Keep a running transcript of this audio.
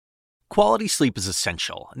Quality sleep is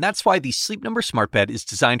essential, and that's why the Sleep Number Smart Bed is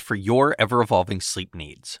designed for your ever-evolving sleep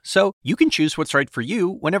needs. So you can choose what's right for you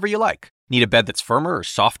whenever you like. Need a bed that's firmer or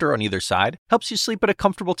softer on either side? Helps you sleep at a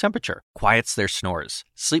comfortable temperature, quiets their snores.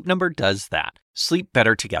 Sleep Number does that. Sleep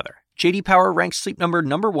better together. J.D. Power ranks Sleep Number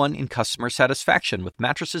 #1 in customer satisfaction with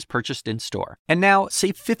mattresses purchased in-store. And now,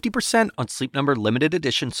 save 50% on Sleep Number limited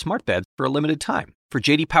edition smart beds for a limited time. For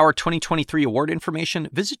J.D. Power 2023 award information,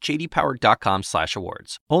 visit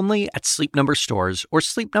jdpower.com/awards. Only at Sleep Number stores or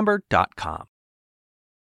sleepnumber.com.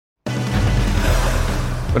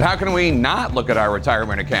 But how can we not look at our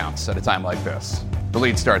retirement accounts at a time like this? The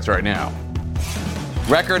lead starts right now.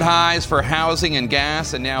 Record highs for housing and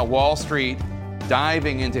gas, and now Wall Street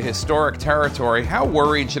diving into historic territory. How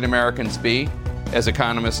worried should Americans be as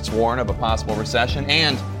economists warn of a possible recession?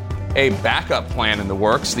 And a backup plan in the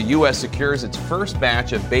works. The U.S. secures its first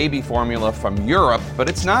batch of baby formula from Europe, but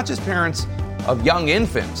it's not just parents of young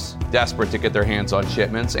infants desperate to get their hands on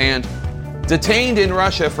shipments. And detained in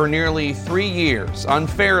Russia for nearly 3 years,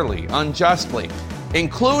 unfairly, unjustly,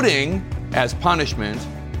 including as punishment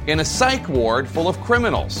in a psych ward full of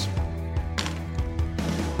criminals.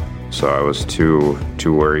 So I was too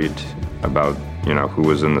worried about, who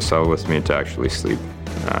was in the cell with me to actually sleep.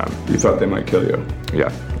 You thought they might kill you? Yeah,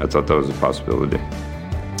 I thought that was a possibility.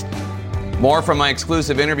 More from my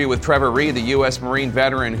exclusive interview with Trevor Reed, the U.S. Marine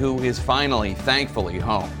veteran who is finally, thankfully,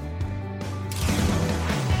 home.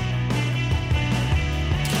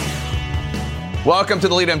 Welcome to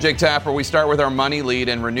The Lead. I'm Jake Tapper. We start with our money lead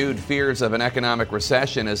and renewed fears of an economic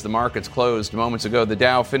recession as the markets closed moments ago. The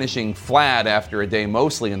Dow finishing flat after a day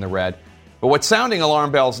mostly in the red. But what's sounding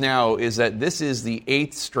alarm bells now is that this is the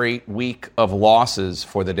 8th straight week of losses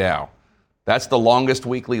for the Dow. That's the longest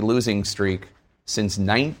weekly losing streak since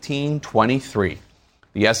 1923.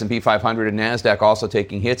 The S&P 500 and NASDAQ also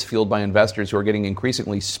taking hits, fueled by investors who are getting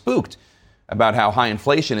increasingly spooked about how high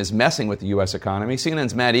inflation is messing with the U.S. economy.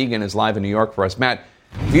 CNN's Matt Egan is live in New York for us. Matt,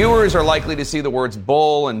 viewers are likely to see the words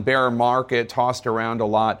bull and bear market tossed around a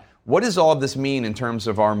lot. What does all of this mean in terms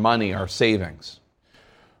of our money, our savings?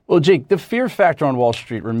 Well, Jake, the fear factor on Wall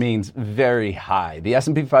Street remains very high. The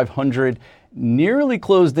S&P 500 nearly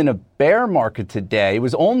closed in a bear market today. It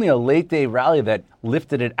was only a late-day rally that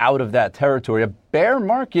lifted it out of that territory. A bear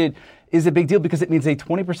market is a big deal because it means a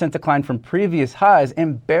 20% decline from previous highs,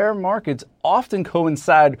 and bear markets often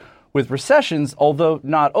coincide with recessions, although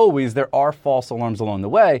not always. There are false alarms along the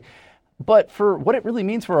way. But for what it really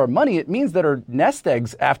means for our money, it means that our nest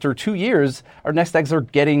eggs, after 2 years, our nest eggs are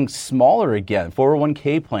getting smaller again.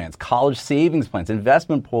 401k plans, college savings plans,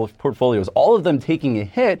 investment portfolios, all of them taking a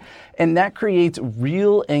hit, and that creates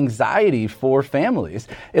real anxiety for families.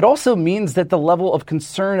 It also means that the level of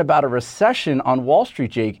concern about a recession on Wall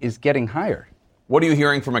Street, Jake, is getting higher. What are you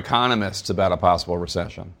hearing from economists about a possible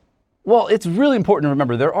recession? Well, it's really important to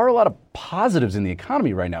remember there are a lot of positives in the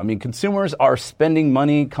economy right now. I mean, consumers are spending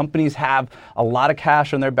money. Companies have a lot of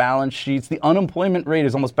cash on their balance sheets. The unemployment rate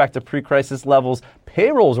is almost back to pre-crisis levels.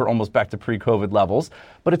 Payrolls are almost back to pre-COVID levels.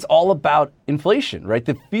 But it's all about inflation, right?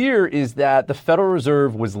 The fear is that the Federal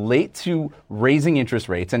Reserve was late to raising interest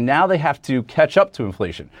rates, and now they have to catch up to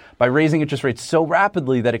inflation by raising interest rates so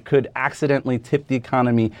rapidly that it could accidentally tip the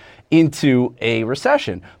economy into a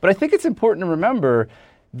recession. But I think it's important to remember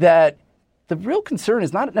that the real concern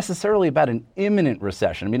is not necessarily about an imminent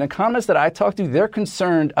recession. I mean, economists that I talk to, they're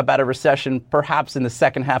concerned about a recession perhaps in the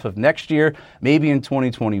second half of next year, maybe in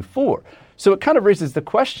 2024. So it kind of raises the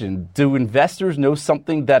question, do investors know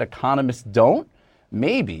something that economists don't?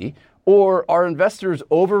 Maybe. Or are investors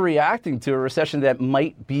overreacting to a recession that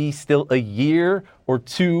might be still a year or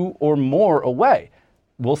two or more away?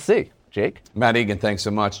 We'll see. Jake? Matt Egan, thanks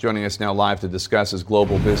so much. Joining us now live to discuss is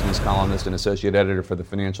global business columnist and associate editor for the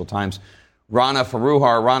Financial Times, Rana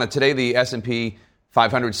Foroohar. Rana, today the S&P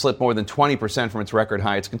 500 slipped more than 20% from its record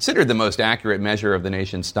high. It's considered the most accurate measure of the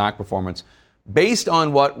nation's stock performance. Based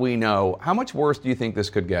on what we know, how much worse do you think this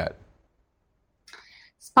could get?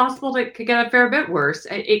 It's possible it could get a fair bit worse.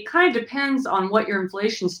 It kind of depends on what your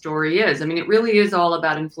inflation story is. I mean, it really is all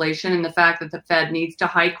about inflation and the fact that the Fed needs to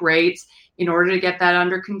hike rates in order to get that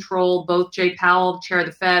under control. Both Jay Powell, chair of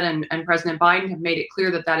the Fed, and President Biden have made it clear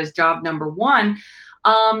that that is job number one.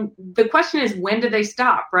 The question is, when do they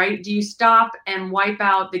stop, right? Do you stop and wipe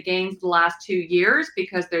out the gains the last 2 years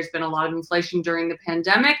because there's been a lot of inflation during the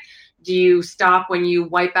pandemic? Do you stop when you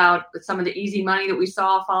wipe out some of the easy money that we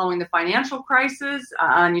saw following the financial crisis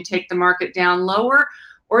and you take the market down lower?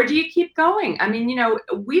 Or do you keep going? I mean,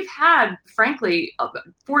 we've had, frankly,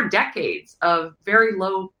 4 decades of very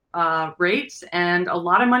low rates and a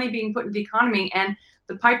lot of money being put into the economy. And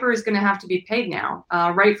the piper is going to have to be paid now,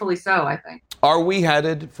 rightfully so, I think. Are we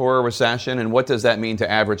headed for a recession, and what does that mean to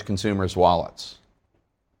average consumers' wallets?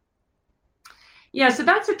 Yeah, so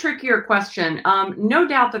that's a trickier question. No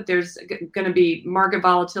doubt that there's going to be market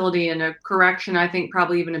volatility and a correction, I think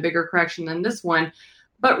probably even a bigger correction than this one.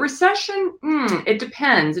 But recession, it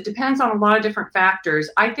depends. It depends on a lot of different factors.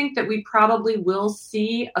 I think that we probably will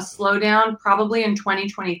see a slowdown probably in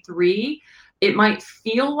 2023. It might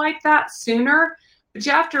feel like that sooner. But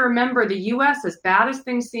you have to remember the U.S., as bad as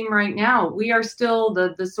things seem right now, we are still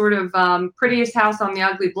the sort of prettiest house on the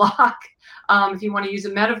ugly block. If you want to use a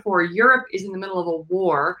metaphor, Europe is in the middle of a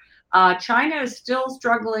war. China is still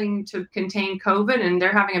struggling to contain COVID, and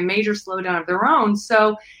they're having a major slowdown of their own.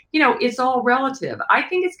 So, it's all relative. I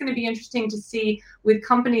think it's going to be interesting to see with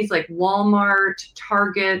companies like Walmart,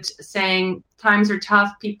 Target saying times are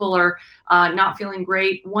tough, people are not feeling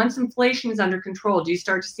great. Once inflation is under control, do you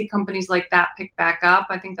start to see companies like that pick back up?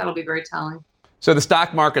 I think that'll be very telling. So the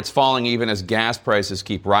stock market's falling even as gas prices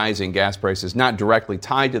keep rising. Gas prices not directly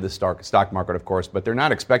tied to the stock market, of course, but they're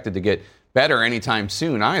not expected to get better anytime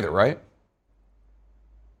soon either, right?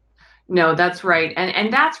 No, that's right.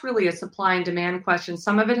 And that's really a supply and demand question.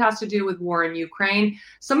 Some of it has to do with war in Ukraine.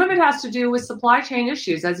 Some of it has to do with supply chain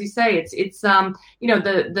issues. As you say, it's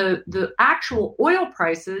the actual oil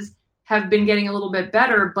prices have been getting a little bit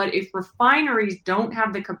better, but if refineries don't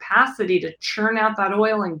have the capacity to churn out that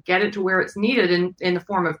oil and get it to where it's needed in the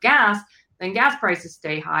form of gas, then gas prices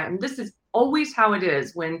stay high. And this is always how it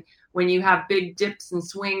is when you have big dips and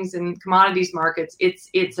swings in commodities markets.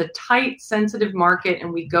 It's a tight, sensitive market,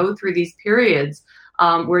 and we go through these periods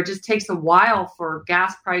where it just takes a while for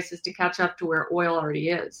gas prices to catch up to where oil already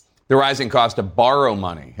is. The rising cost to borrow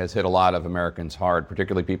money has hit a lot of Americans hard,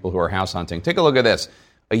 particularly people who are house hunting. Take a look at this.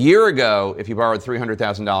 A year ago, if you borrowed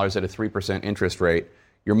 $300,000 at a 3% interest rate,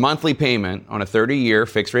 your monthly payment on a 30-year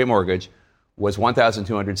fixed-rate mortgage was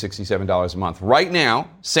 $1,267 a month. Right now,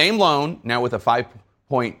 same loan, now with a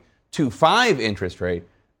 5.25 interest rate,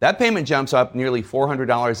 that payment jumps up nearly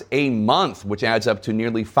 $400 a month, which adds up to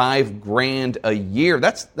nearly $5,000 a year.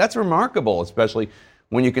 That's remarkable, especially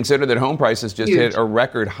when you consider that home prices just hit a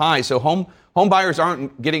record high. So home buyers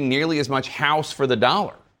aren't getting nearly as much house for the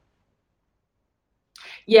dollar.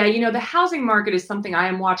 Yeah, the housing market is something I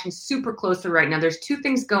am watching super closely right now. There's two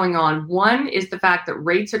things going on. One is the fact that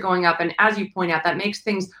rates are going up. And as you point out, that makes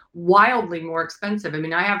things wildly more expensive. I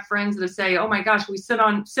mean, I have friends that say, oh, my gosh, we sit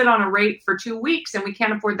on a rate for 2 weeks and we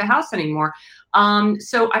can't afford the house anymore.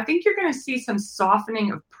 So I think you're going to see some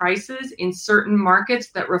softening of prices in certain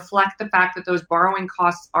markets that reflect the fact that those borrowing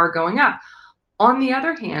costs are going up. On the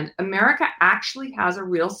other hand, America actually has a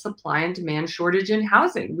real supply and demand shortage in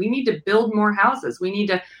housing. We need to build more houses. We need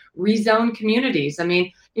to rezone communities. I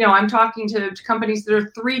mean, I'm talking to companies that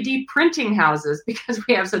are 3D printing houses because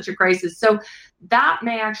we have such a crisis. So that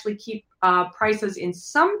may actually keep prices in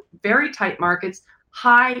some very tight markets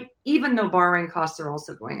high, even though borrowing costs are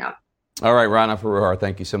also going up. All right, Rana Foroohar,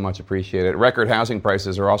 thank you so much. Appreciate it. Record housing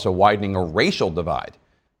prices are also widening a racial divide.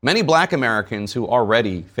 Many black Americans who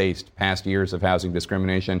already faced past years of housing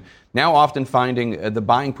discrimination now often finding the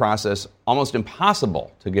buying process almost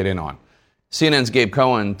impossible to get in on. CNN's Gabe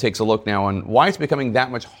Cohen takes a look now on why it's becoming that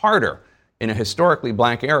much harder in a historically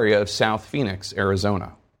black area of South Phoenix,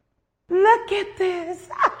 Arizona. Look at this.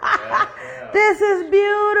 This is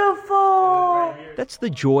beautiful. That's the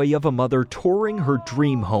joy of a mother touring her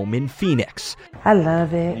dream home in Phoenix. I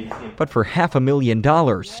love it. But for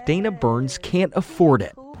 $500,000, Dana Burns can't afford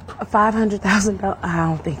it. $500,000? I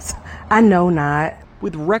don't think so. I know not.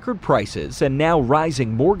 With record prices and now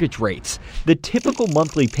rising mortgage rates, the typical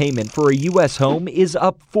monthly payment for a U.S. home is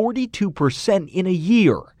up 42% in a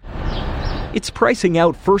year. It's pricing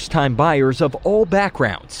out first-time buyers of all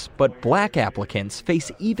backgrounds, but black applicants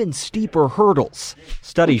face even steeper hurdles.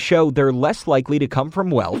 Studies show they're less likely to come from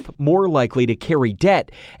wealth, more likely to carry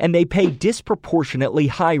debt, and they pay disproportionately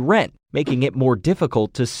high rent, making it more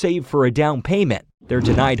difficult to save for a down payment. They're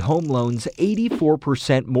denied home loans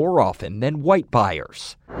 84% more often than white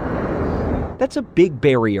buyers. That's a big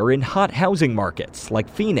barrier in hot housing markets like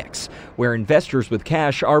Phoenix, where investors with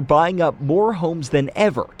cash are buying up more homes than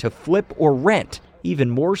ever to flip or rent, even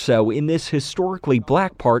more so in this historically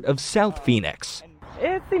black part of South Phoenix.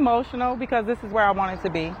 It's emotional because this is where I wanted to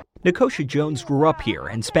be. Nikosha Jones grew up here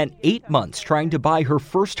and spent 8 months trying to buy her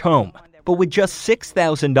first home. But with just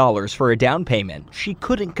 $6,000 for a down payment, she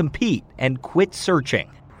couldn't compete and quit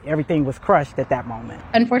searching. Everything was crushed at that moment.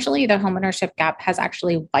 Unfortunately, the homeownership gap has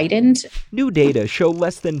actually widened. New data show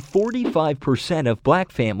less than 45% of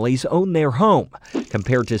black families own their home.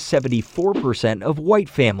 compared to 74% of white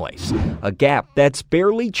families, a gap that's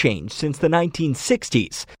barely changed since the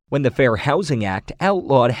 1960s, when the Fair Housing Act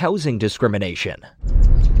outlawed housing discrimination.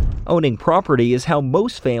 Owning property is how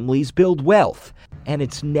most families build wealth, and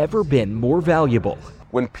it's never been more valuable.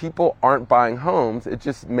 When people aren't buying homes, it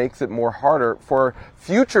just makes it more harder for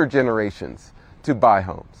future generations to buy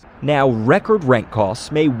homes. Now, record rent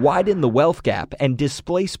costs may widen the wealth gap and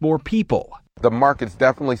displace more people. The market's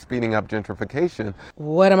definitely speeding up gentrification.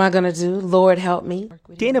 What am I going to do? Lord help me.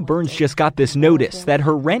 Dana Burns just got this notice that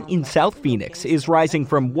her rent in South Phoenix is rising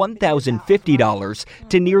from $1,050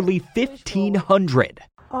 to nearly $1,500.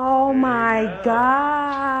 Oh my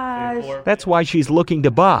gosh. That's why she's looking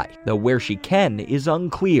to buy, though where she can is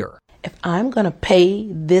unclear. If I'm going to pay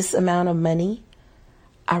this amount of money,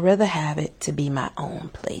 I'd rather have it to be my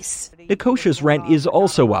own place. Nikosha's rent is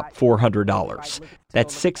also up $400. That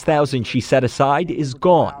 $6,000 she set aside is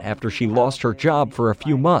gone after she lost her job for a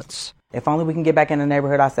few months. If only we can get back in the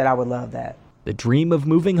neighborhood, I said I would love that. The dream of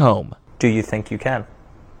moving home. Do you think you can?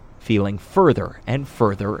 Feeling further and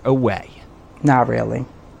further away. Not really.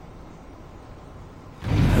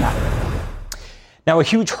 Now, a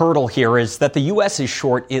huge hurdle here is that the U.S. is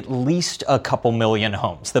short at least a couple million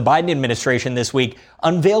homes. The Biden administration this week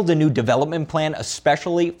unveiled a new development plan,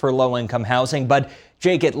 especially for low-income housing. But,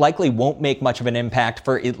 Jake, it likely won't make much of an impact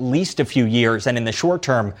for at least a few years. And in the short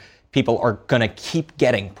term, people are going to keep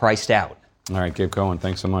getting priced out. All right, Gabe Cohen,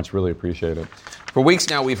 thanks so much. Really appreciate it. For weeks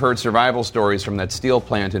now, we've heard survival stories from that steel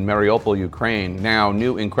plant in Mariupol, Ukraine. Now,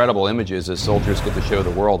 new incredible images as soldiers get to show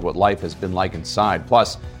the world what life has been like inside.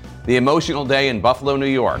 Plus, the emotional day in Buffalo, New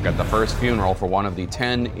York, at the first funeral for one of the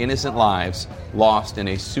 10 innocent lives lost in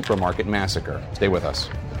a supermarket massacre. Stay with us.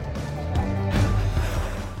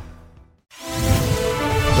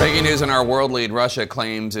 Breaking news in our world lead, Russia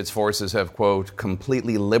claims its forces have, quote,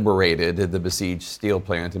 completely liberated the besieged steel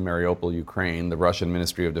plant in Mariupol, Ukraine. The Russian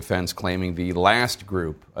Ministry of Defense claiming the last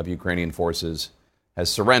group of Ukrainian forces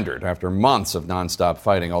has surrendered after months of nonstop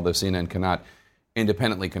fighting, although CNN cannot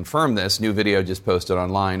independently confirm this. New video just posted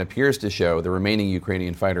online appears to show the remaining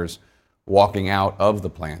Ukrainian fighters walking out of the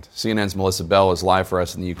plant. CNN's Melissa Bell is live for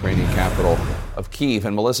us in the Ukrainian capital of Kyiv.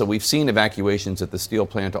 And Melissa, we've seen evacuations at the steel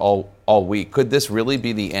plant all week. Could this really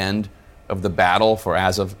be the end of the battle for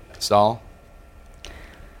Azovstal?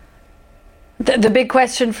 The big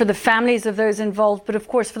question for the families of those involved, but of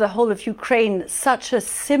course for the whole of Ukraine, such a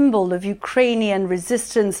symbol of Ukrainian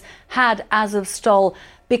resistance had Azovstal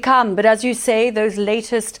become. But as you say, those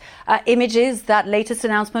latest images, that latest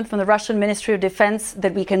announcement from the Russian Ministry of Defense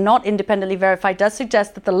that we cannot independently verify does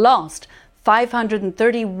suggest that the last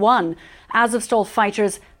 531 Azovstal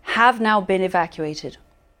fighters have now been evacuated.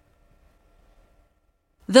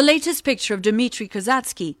 The latest picture of Dmitry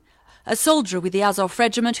Kozatsky, a soldier with the Azov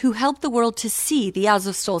regiment who helped the world to see the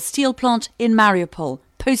Azovstal steel plant in Mariupol,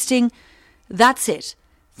 posting, "That's it.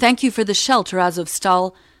 Thank you for the shelter,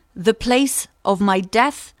 Azovstal, the place of my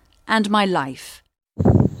death and my life."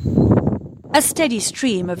 A steady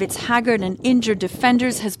stream of its haggard and injured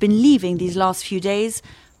defenders has been leaving these last few days,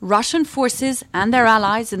 Russian forces and their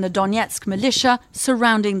allies in the Donetsk militia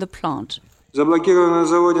surrounding the plant.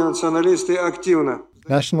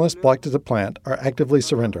 Nationalists blocked at the plant are actively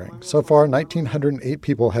surrendering. So far, 1,908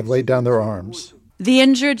 people have laid down their arms. The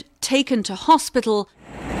injured taken to hospital.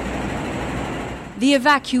 The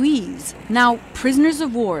evacuees, now prisoners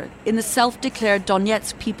of war in the self-declared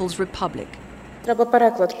Donetsk People's Republic.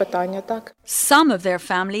 Some of their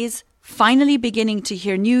families finally beginning to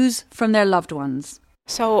hear news from their loved ones.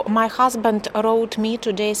 So my husband wrote me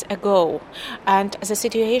 2 days ago, and the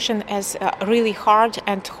situation is really hard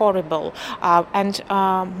and horrible.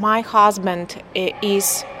 My husband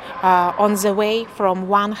is on the way from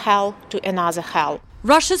one hell to another hell.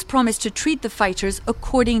 Russia's promised to treat the fighters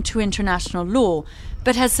according to international law,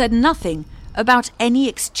 but has said nothing about any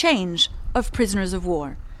exchange of prisoners of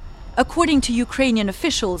war. According to Ukrainian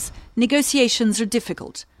officials, negotiations are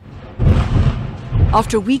difficult.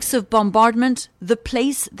 After weeks of bombardment, the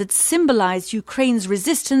place that symbolized Ukraine's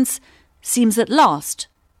resistance seems at last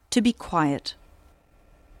to be quiet.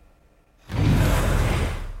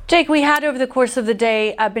 Jake, we had over the course of the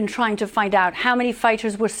day been trying to find out how many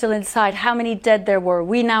fighters were still inside, how many dead there were.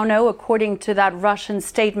 We now know, according to that Russian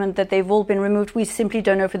statement, that they've all been removed. We simply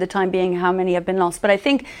don't know for the time being how many have been lost. But I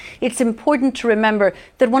think it's important to remember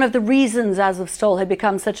that one of the reasons Azovstal had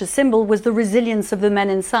become such a symbol was the resilience of the men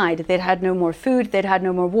inside. They'd had no more food, they'd had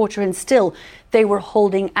no more water, and still they were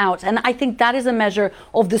holding out. And I think that is a measure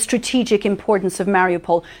of the strategic importance of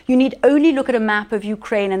Mariupol. You need only look at a map of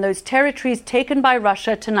Ukraine and those territories taken by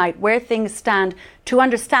Russia tonight, where things stand, to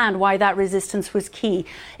understand why that resistance was key.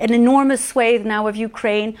 An enormous swathe now of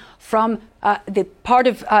Ukraine from the part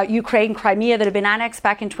of Ukraine, Crimea, that had been annexed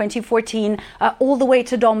back in 2014, all the way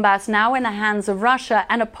to Donbass, now in the hands of Russia,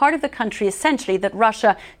 and a part of the country, essentially, that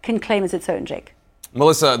Russia can claim as its own, Jake.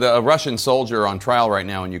 Melissa, a Russian soldier on trial right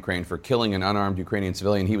now in Ukraine for killing an unarmed Ukrainian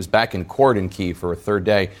civilian. He was back in court in Kyiv for a third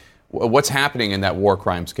day. What's happening in that war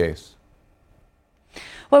crimes case?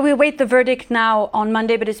 Well, we await the verdict now on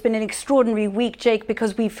Monday, but it's been an extraordinary week, Jake,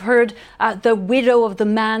 because we've heard the widow of the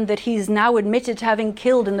man that he's now admitted to having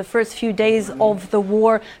killed in the first few days of the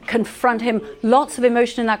war confront him. Lots of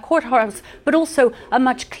emotion in that courthouse, but also a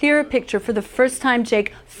much clearer picture for the first time,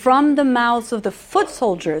 Jake, from the mouths of the foot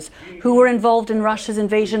soldiers who were involved in Russia's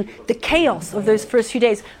invasion, the chaos of those first few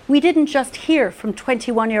days. We didn't just hear from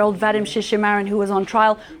 21-year-old Vadim Shishimarin, who was on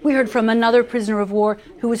trial. We heard from another prisoner of war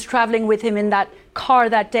who was traveling with him in that car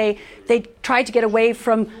that day. They tried to get away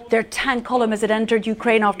from their tank column as it entered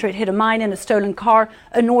Ukraine after it hit a mine in a stolen car.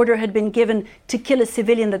 An order had been given to kill a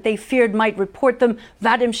civilian that they feared might report them.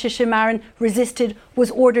 Vadim Shishimarin resisted,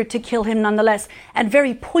 was ordered to kill him nonetheless. And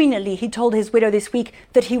very poignantly, he told his widow this week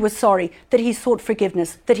that he was sorry, that he sought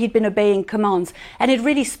forgiveness, that he'd been obeying commands. And it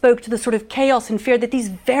really spoke to the sort of chaos and fear that these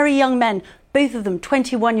very young men, both of them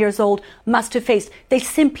 21 years old, must have faced. They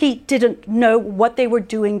simply didn't know what they were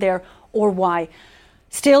doing there or why.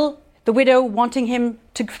 Still, the widow wanting him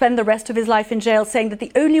to spend the rest of his life in jail, saying that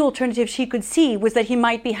the only alternative she could see was that he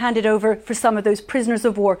might be handed over for some of those prisoners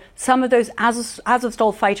of war, some of those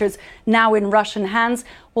Azovstal fighters now in Russian hands.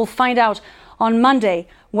 We'll find out on Monday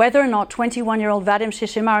whether or not 21-year-old Vadim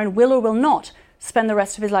Shishimarin will or will not spend the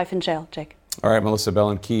rest of his life in jail. Jake. All right, Melissa Bell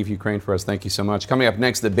in Kyiv, Ukraine for us. Thank you so much. Coming up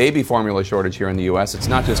next, the baby formula shortage here in the U.S. It's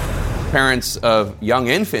not just parents of young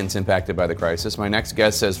infants impacted by the crisis. My next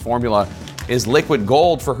guest says formula is liquid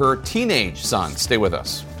gold for her teenage son. Stay with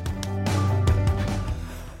us.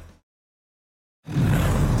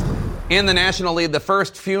 In the national lead, the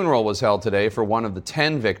first funeral was held today for one of the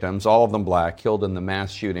 10 victims, all of them black, killed in the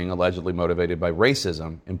mass shooting allegedly motivated by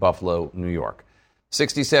racism in Buffalo, New York.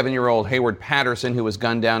 67-year-old Hayward Patterson, who was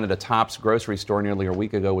gunned down at a Tops grocery store nearly a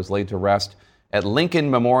week ago, was laid to rest at Lincoln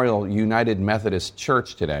Memorial United Methodist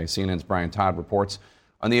Church today. CNN's Brian Todd reports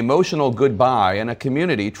on the emotional goodbye and a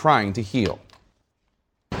community trying to heal.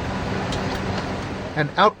 An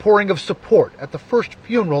outpouring of support at the first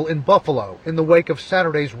funeral in Buffalo in the wake of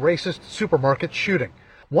Saturday's racist supermarket shooting.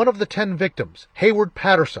 One of the 10 victims, Hayward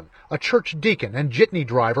Patterson, a church deacon and jitney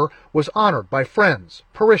driver, was honored by friends,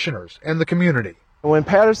 parishioners, and the community. When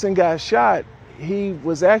Patterson got shot, he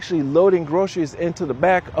was actually loading groceries into the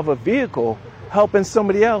back of a vehicle, helping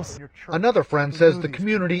somebody else. Another friend says the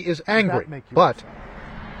community is angry, but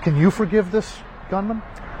can you forgive this gunman?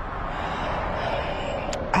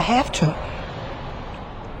 I have to.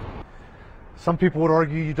 Some people would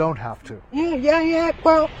argue you don't have to. Yeah.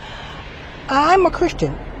 Well, I'm a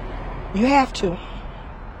Christian. You have to.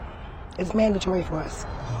 It's mandatory for us.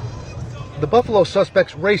 The Buffalo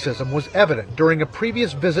suspect's racism was evident during a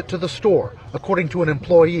previous visit to the store, according to an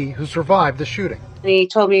employee who survived the shooting. He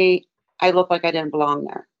told me I looked like I didn't belong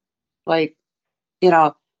there. I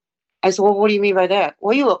said, well, what do you mean by that?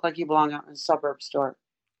 Well, you look like you belong out in a suburb store.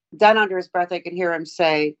 Then under his breath, I could hear him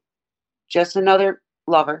say, just another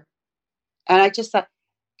lover. And I just thought,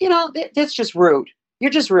 that's just rude. You're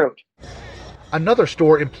just rude. Another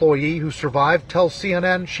store employee who survived tells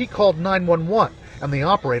CNN she called 911 and the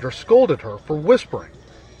operator scolded her for whispering.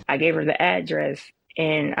 I gave her the address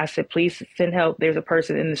and I said, please send help. There's a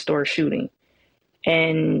person in the store shooting.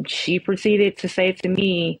 And she proceeded to say to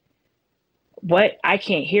me, what? I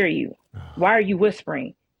can't hear you. Why are you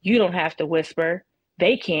whispering? You don't have to whisper.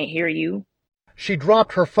 They can't hear you. She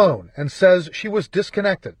dropped her phone and says she was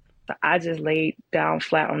disconnected. I just laid down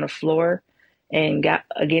flat on the floor and got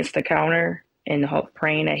against the counter and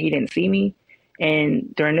praying that he didn't see me.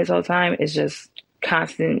 And during this whole time, it's just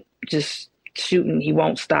constant, just shooting. He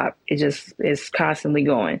won't stop. It's constantly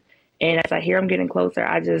going. And as I hear him getting closer,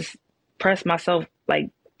 I just press myself,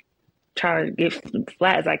 trying to get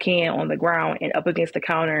flat as I can on the ground and up against the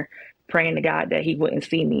counter, praying to God that he wouldn't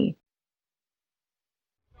see me.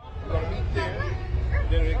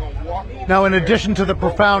 Now, in addition to the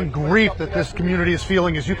profound grief that this community is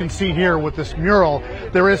feeling, as you can see here with this mural,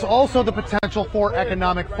 there is also the potential for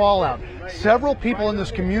economic fallout. Several people in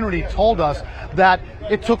this community told us that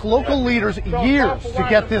it took local leaders years to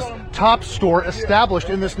get this top store established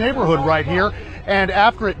in this neighborhood right here. And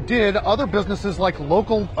after it did, other businesses like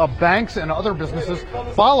local banks and other businesses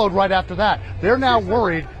followed right after that. They're now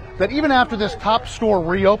worried that even after this top store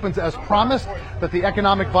reopens as promised, that the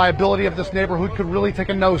economic viability of this neighborhood could really take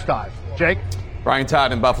a nosedive. Jake? Brian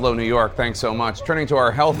Todd in Buffalo, New York, thanks so much. Turning to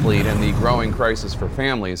our health lead and the growing crisis for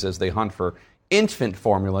families as they hunt for infant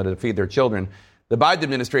formula to feed their children. The Biden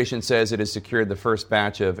administration says it has secured the first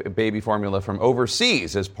batch of baby formula from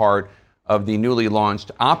overseas as part of the newly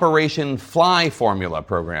launched Operation Fly Formula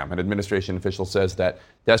program. An administration official says that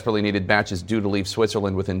desperately needed batch is due to leave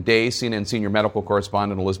Switzerland within days. CNN senior medical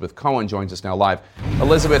correspondent Elizabeth Cohen joins us now live.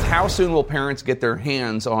 Elizabeth, how soon will parents get their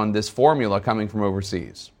hands on this formula coming from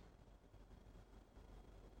overseas?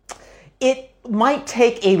 It might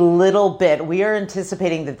take a little bit. We are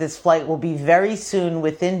anticipating that this flight will be very soon,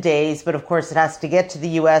 within days, but of course it has to get to the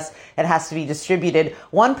U.S. It has to be distributed.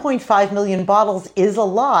 1.5 million bottles is a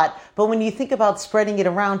lot, but when you think about spreading it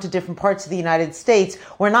around to different parts of the United States,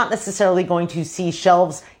 we're not necessarily going to see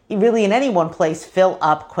shelves really in any one place fill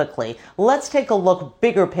up quickly. Let's take a look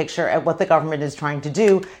bigger picture at what the government is trying to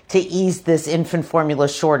do to ease this infant formula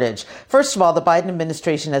shortage. First of all, the Biden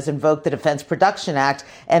administration has invoked the Defense Production Act,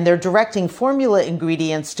 and they're directing formula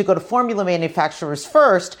ingredients to go to formula manufacturers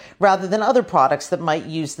first rather than other products that might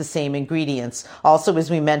use the same ingredients. Also,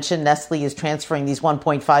 as we mentioned, Nestle is transferring these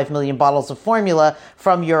 1.5 million bottles of formula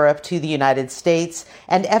from Europe to the United States,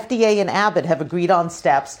 and FDA and Abbott have agreed on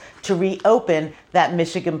steps to reopen that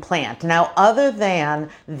Michigan plant. Now, other than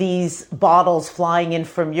these bottles flying in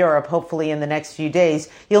from Europe, hopefully in the next few days,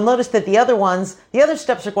 you'll notice that the other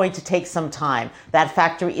steps are going to take some time. That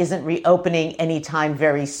factory isn't reopening anytime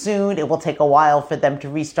very soon. It will take a while for them to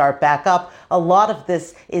restart back up. A lot of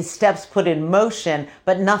this is steps put in motion,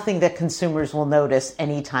 but nothing that consumers will notice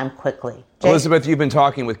anytime quickly. Jake? Elizabeth, you've been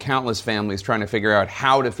talking with countless families trying to figure out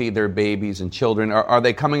how to feed their babies and children. Are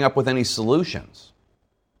they coming up with any solutions?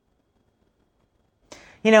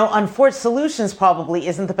 You know, solutions probably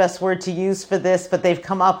isn't the best word to use for this, but they've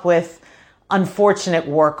come up with unfortunate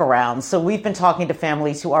workarounds. So we've been talking to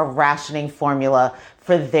families who are rationing formula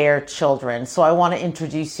for their children. So I want to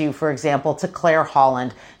introduce you, for example, to Claire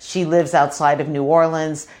Holland. She lives outside of New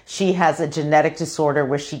Orleans. She has a genetic disorder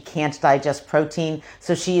where she can't digest protein.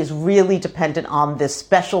 So she is really dependent on this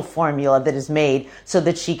special formula that is made so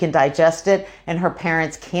that she can digest it. And her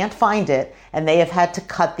parents can't find it, and they have had to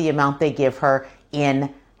cut the amount they give her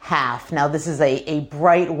in half. Now, this is a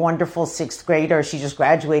bright, wonderful sixth grader. She just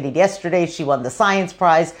graduated yesterday. She won the science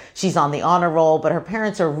prize. She's on the honor roll, but her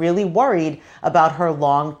parents are really worried about her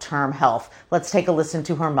long-term health. Let's take a listen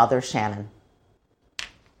to her mother, Shannon.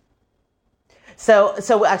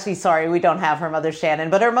 So actually, sorry, we don't have her mother, Shannon,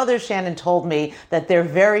 but her mother, Shannon, told me that they're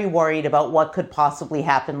very worried about what could possibly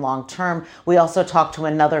happen long term. We also talked to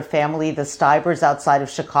another family, the Stibers, outside of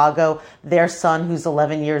Chicago. Their son, who's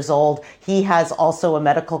 11 years old, he has also a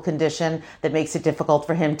medical condition that makes it difficult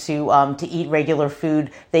for him to eat regular food.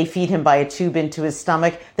 They feed him by a tube into his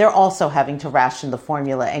stomach. They're also having to ration the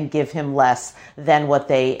formula and give him less than what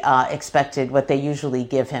they expected, what they usually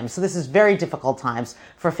give him. So this is very difficult times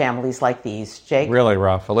for families like these. Jake? Really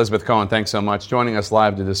rough. Elizabeth Cohen, thanks so much. Joining us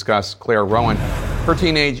live to discuss Claire Rowan. Her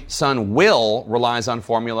teenage son, Will, relies on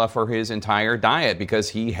formula for his entire diet because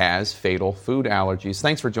he has fatal food allergies.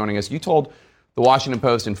 Thanks for joining us. You told the Washington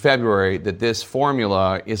Post in February that this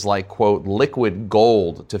formula is like, quote, liquid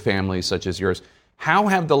gold to families such as yours. How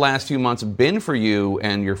have the last few months been for you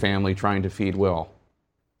and your family trying to feed Will?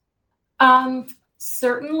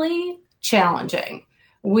 Certainly challenging.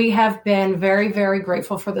 We have been very, very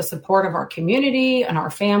grateful for the support of our community and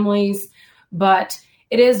our families, but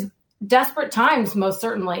it is desperate times, most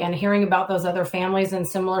certainly, and hearing about those other families in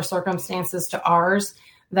similar circumstances to ours,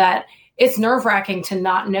 that it's nerve-wracking to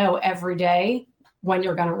not know every day when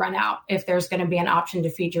you're going to run out, if there's going to be an option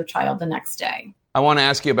to feed your child the next day. I want to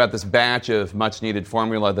ask you about this batch of much-needed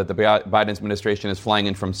formula that the Biden administration is flying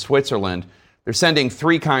in from Switzerland. They're sending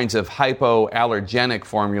 3 kinds of hypoallergenic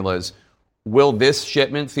formulas. Will this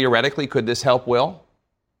shipment, theoretically, could this help Will?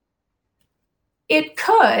 It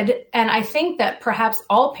could, and I think that perhaps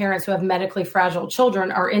all parents who have medically fragile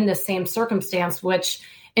children are in the same circumstance, which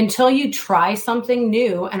until you try something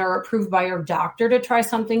new and are approved by your doctor to try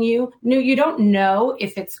something new, you don't know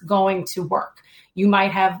if it's going to work. You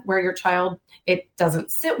might have where your child, it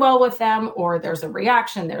doesn't sit well with them, or there's a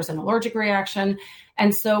reaction, there's an allergic reaction.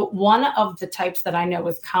 And so one of the types that I know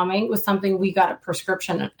was coming was something we got a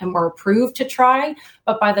prescription and were approved to try.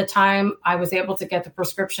 But by the time I was able to get the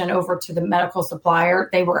prescription over to the medical supplier,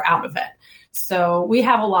 they were out of it. So we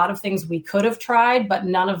have a lot of things we could have tried, but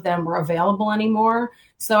none of them were available anymore.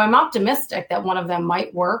 So I'm optimistic that one of them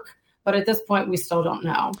might work. But at this point, we still don't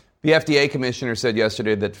know. The FDA commissioner said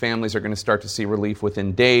yesterday that families are going to start to see relief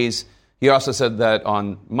within days. He also said that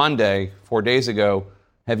on Monday, 4 days ago.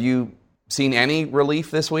 Have you seen any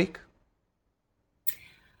relief this week?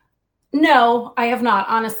 No, I have not,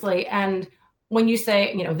 honestly. And when you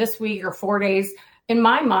say, this week or 4 days, in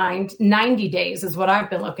my mind, 90 days is what I've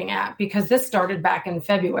been looking at, because this started back in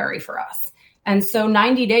February for us. And so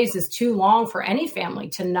 90 days is too long for any family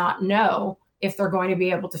to not know if they're going to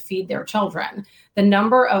be able to feed their children. The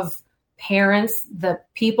number of parents, the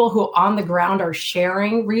people who on the ground are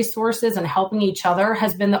sharing resources and helping each other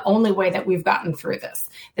has been the only way that we've gotten through this.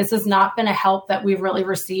 This has not been a help that we've really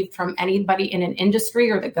received from anybody in an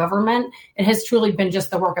industry or the government. It has truly been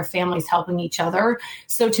just the work of families helping each other.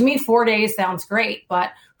 So to me, 4 days sounds great,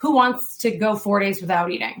 but who wants to go 4 days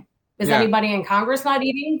without eating? Is anybody in Congress not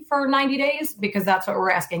eating for 90 days? Because that's what we're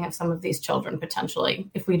asking of some of these children, potentially,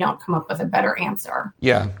 if we don't come up with a better answer.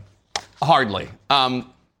 Yeah, hardly.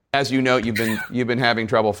 As you know, you've been having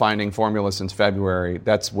trouble finding formula since February.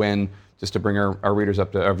 That's when, just to bring our readers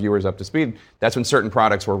up to our viewers up to speed, that's when certain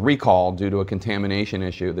products were recalled due to a contamination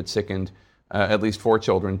issue that sickened at least 4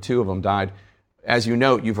 children. 2 of them died. As you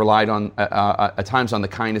note, you've relied on at times on the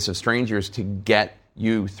kindness of strangers to get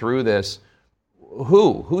you through this.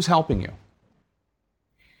 Who's helping you?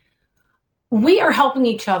 We are helping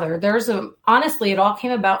each other. Honestly, it all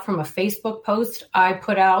came about from a Facebook post I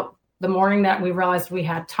put out the morning that we realized we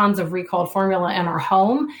had tons of recalled formula in our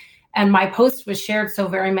home. And my post was shared so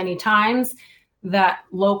very many times that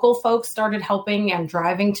local folks started helping and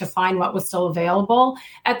driving to find what was still available.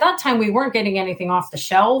 At that time, we weren't getting anything off the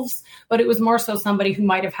shelves, but it was more so somebody who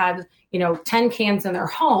might have had 10 cans in their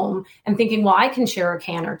home and thinking, well, I can share a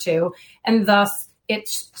can or 2. And thus it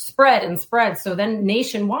spread and spread. So then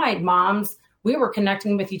nationwide, moms, we were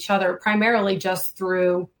connecting with each other primarily just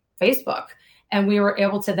through Facebook. And we were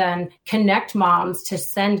able to then connect moms to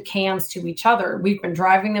send cans to each other. We've been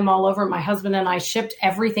driving them all over. My husband and I shipped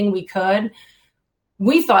everything we could.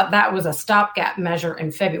 We thought that was a stopgap measure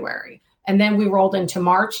in February. And then we rolled into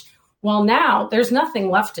March. Well, now there's nothing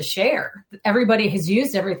left to share. Everybody has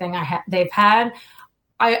used everything they've had.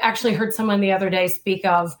 I actually heard someone the other day speak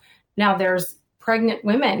of, now there's pregnant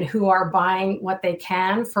women who are buying what they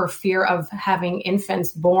can for fear of having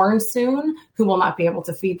infants born soon who will not be able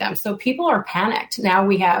to feed them. So people are panicked. Now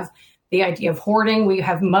we have the idea of hoarding. We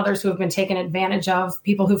have mothers who have been taken advantage of,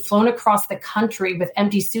 people who've flown across the country with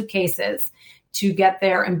empty suitcases to get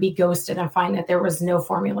there and be ghosted and find that there was no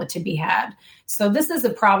formula to be had. So this is a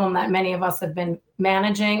problem that many of us have been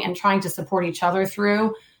managing and trying to support each other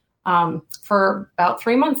through for about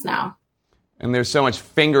 3 months now. And there's so much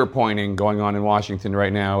finger pointing going on in Washington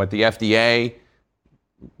right now. At the FDA,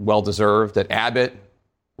 well-deserved. At Abbott,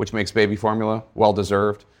 which makes baby formula,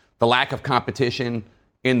 well-deserved. The lack of competition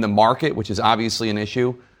in the market, which is obviously an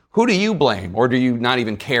issue. Who do you blame? Or do you not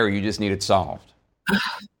even care? You just need it solved?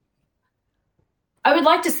 I would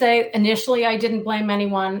like to say initially I didn't blame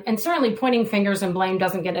anyone, and certainly pointing fingers and blame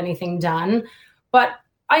doesn't get anything done. But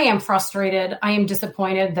I am frustrated. I am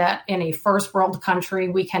disappointed that in a first world country,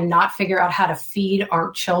 we cannot figure out how to feed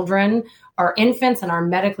our children, our infants, and our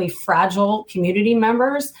medically fragile community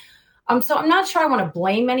members. So I'm not sure I want to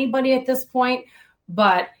blame anybody at this point,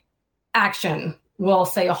 but action will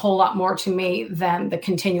say a whole lot more to me than the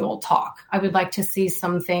continual talk. I would like to see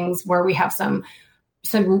some things where we have some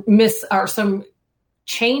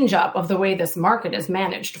change up of the way this market is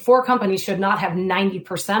managed. 4 companies should not have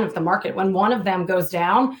 90% of the market. When one of them goes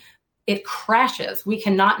down, it crashes. We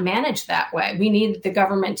cannot manage that way. We need the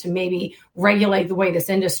government to maybe regulate the way this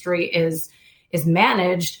industry is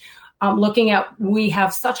managed. Looking at, we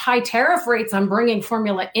have such high tariff rates on bringing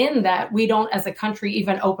formula in that we don't, as a country,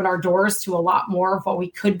 even open our doors to a lot more of what we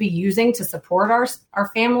could be using to support our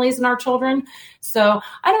families and our children. So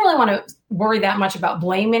I don't really want to worry that much about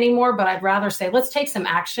blame anymore, but I'd rather say, let's take some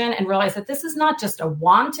action and realize that this is not just a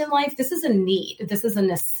want in life. This is a need. This is a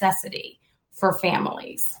necessity for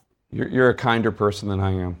families. You're a kinder person than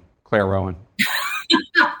I am, Claire Rowan.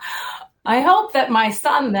 I hope that my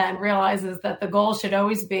son then realizes that the goal should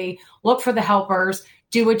always be look for the helpers,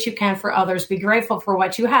 do what you can for others, be grateful for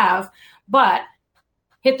what you have, but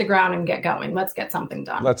hit the ground and get going. Let's get something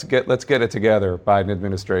done. Let's get it together. Biden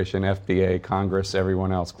administration, FDA, Congress,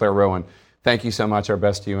 everyone else. Claire Rowan, thank you so much. Our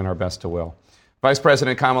best to you and our best to Will. Vice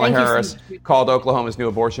President Kamala Harris called Oklahoma's new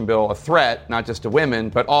abortion bill a threat, not just to women,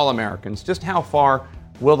 but all Americans. Just how far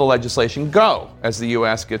will the legislation go as the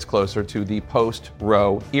U.S. gets closer to the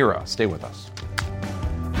post-Roe era? Stay with us.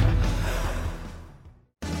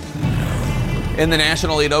 In the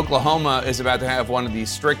national lead, Oklahoma is about to have one of the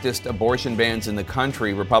strictest abortion bans in the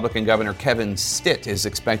country. Republican Governor Kevin Stitt is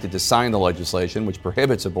expected to sign the legislation, which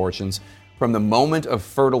prohibits abortions from the moment of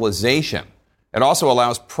fertilization. It also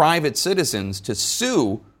allows private citizens to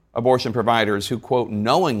sue abortion providers who, quote,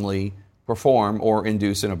 knowingly perform or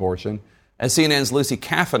induce an abortion. As CNN's Lucy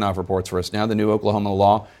Kafanov reports for us now, the new Oklahoma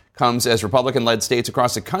law comes as Republican-led states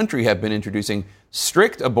across the country have been introducing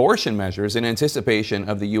strict abortion measures in anticipation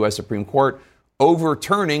of the U.S. Supreme Court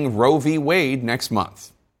overturning Roe v. Wade next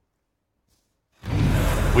month.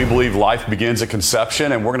 We believe life begins at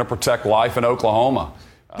conception, and we're going to protect life in Oklahoma.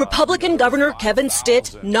 Republican Governor Kevin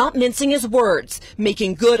Stitt not mincing his words,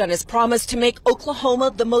 making good on his promise to make Oklahoma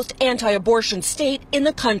the most anti-abortion state in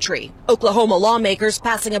the country. Oklahoma lawmakers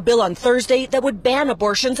passing a bill on Thursday that would ban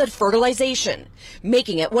abortions at fertilization,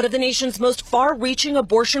 making it one of the nation's most far-reaching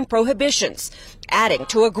abortion prohibitions, adding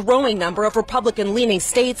to a growing number of Republican-leaning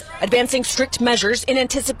states advancing strict measures in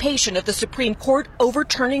anticipation of the Supreme Court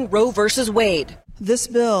overturning Roe versus Wade. This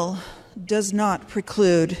bill does not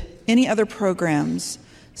preclude any other programs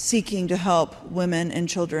seeking to help women and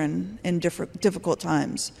children in difficult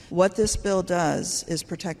times. What this bill does is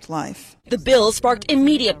protect life. The bill sparked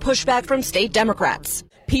immediate pushback from state Democrats.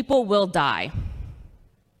 People will die.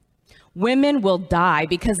 Women will die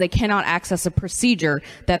because they cannot access a procedure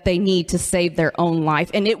that they need to save their own life,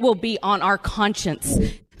 and it will be on our conscience.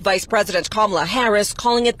 Vice President Kamala Harris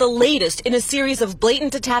calling it the latest in a series of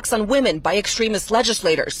blatant attacks on women by extremist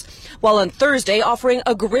legislators, while on Thursday offering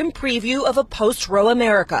a grim preview of a post-Roe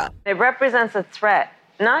America. It represents a threat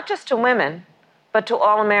not just to women, but to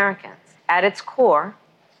all Americans. At its core,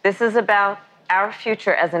 this is about our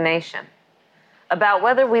future as a nation, about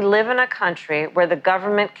whether we live in a country where the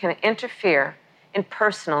government can interfere in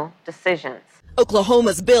personal decisions.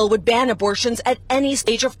 Oklahoma's bill would ban abortions at any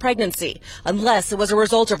stage of pregnancy, unless it was a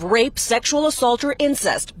result of rape, sexual assault, or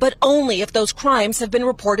incest, but only if those crimes have been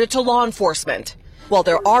reported to law enforcement. While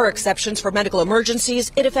there are exceptions for medical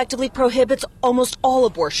emergencies, it effectively prohibits almost all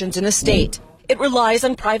abortions in the state. It relies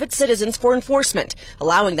on private citizens for enforcement,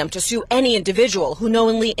 allowing them to sue any individual who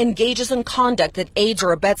knowingly engages in conduct that aids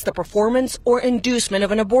or abets the performance or inducement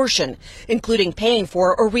of an abortion, including paying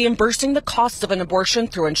for or reimbursing the costs of an abortion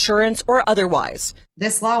through insurance or otherwise.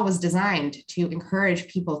 This law was designed to encourage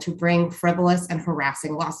people to bring frivolous and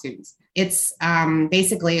harassing lawsuits. It's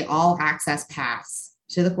basically all access pass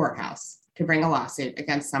to the courthouse to bring a lawsuit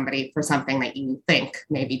against somebody for something that you think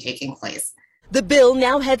may be taking place. The bill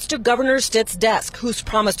now heads to Governor Stitt's desk, who's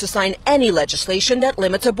promised to sign any legislation that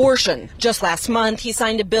limits abortion. Just last month, he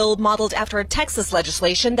signed a bill modeled after a Texas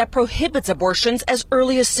legislation that prohibits abortions as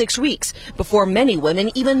early as 6 weeks, before many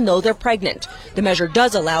women even know they're pregnant. The measure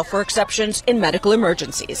does allow for exceptions in medical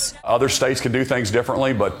emergencies. Other states can do things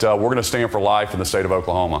differently, but we're going to stand for life in the state of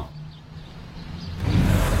Oklahoma.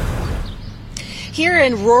 Here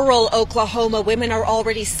in rural Oklahoma, women are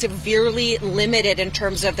already severely limited in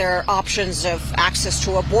terms of their options of access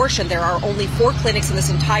to abortion. There are only 4 clinics in this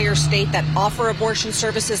entire state that offer abortion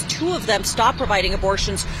services. 2 of them stopped providing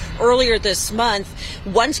abortions earlier this month.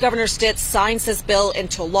 Once Governor Stitt signs this bill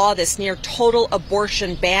into law, this near total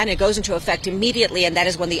abortion ban, it goes into effect immediately, and that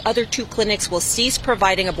is when the other 2 clinics will cease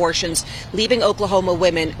providing abortions, leaving Oklahoma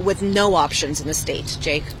women with no options in the state.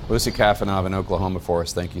 Jake? Lucy Kafanov in Oklahoma for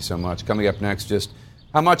us. Thank you so much. Coming up next, just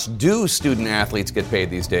how much do student athletes get paid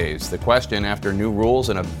these days? The question after new rules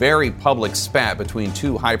and a very public spat between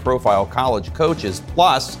 2 high-profile college coaches.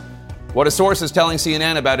 Plus, what a source is telling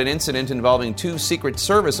CNN about an incident involving 2 Secret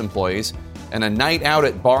Service employees and a night out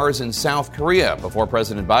at bars in South Korea before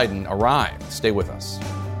President Biden arrived. Stay with us.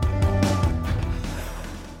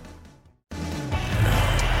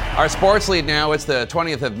 Our sports lead now. It's the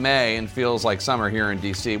 20th of May and feels like summer here in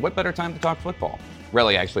D.C. What better time to talk football?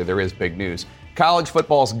 Really, actually, there is big news. College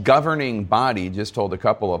football's governing body just told a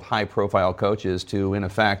couple of high-profile coaches to, in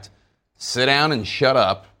effect, sit down and shut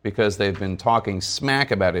up because they've been talking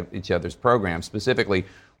smack about each other's programs, specifically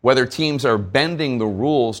whether teams are bending the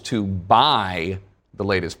rules to buy the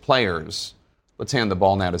latest players. Let's hand the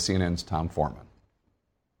ball now to CNN's Tom Foreman.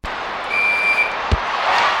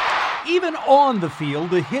 Even on the field,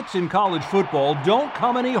 the hits in college football don't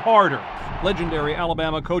come any harder. Legendary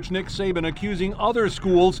Alabama coach Nick Saban accusing other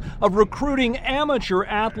schools of recruiting amateur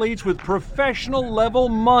athletes with professional-level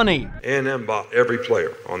money. A&M bought every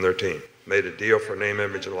player on their team, made a deal for name,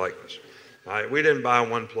 image, and likeness. All right, we didn't buy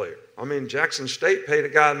one player. I mean, Jackson State paid a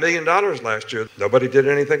guy $1 million last year. Nobody did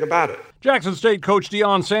anything about it. Jackson State coach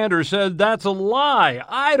Deion Sanders said that's a lie.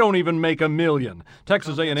 I don't even make $1 million.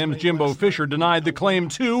 Texas A&M's Jimbo Fisher denied the claim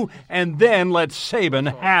too, and then let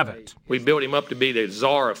Saban have it. We built him up to be the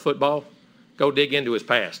czar of football. Go dig into his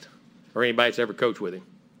past. or anybody that's ever coached with him.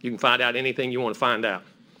 You can find out anything you want to find out,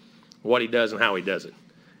 what he does and how he does it.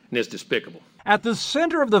 And it's despicable. At the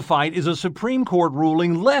center of the fight is a Supreme Court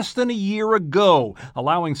ruling less than a year ago,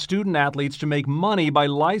 allowing student athletes to make money by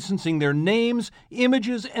licensing their names,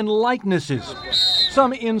 images, and likenesses.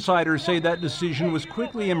 Some insiders say that decision was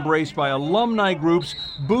quickly embraced by alumni groups,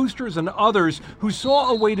 boosters, and others who saw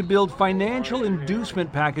a way to build financial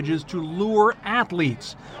inducement packages to lure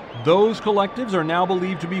athletes. Those collectives are now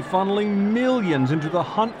believed to be funneling millions into the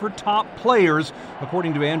hunt for top players,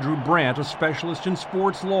 according to Andrew Brandt, a specialist in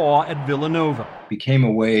sports law at Villanova. Became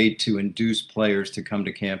a way to induce players to come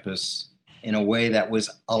to campus in a way that was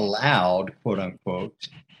allowed, quote unquote,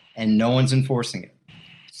 and no one's enforcing it.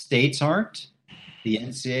 States aren't, the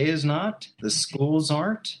NCAA is not, the schools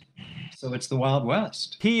aren't. So it's the Wild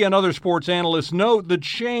West. He and other sports analysts note the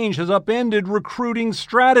change has upended recruiting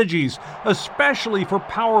strategies, especially for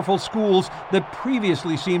powerful schools that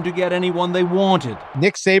previously seemed to get anyone they wanted.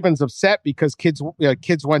 Nick Saban's upset because kids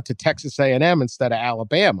went to Texas A&M instead of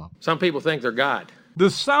Alabama. Some people think they're God.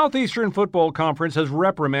 The Southeastern Football Conference has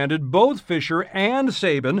reprimanded both Fisher and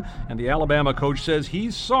Saban, and the Alabama coach says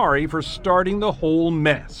he's sorry for starting the whole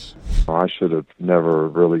mess. I should have never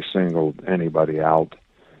really singled anybody out.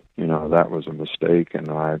 You know, that was a mistake, and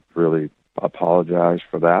I really apologize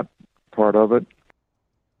for that part of it.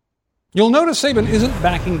 You'll notice Saban isn't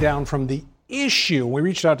backing down from the issue. We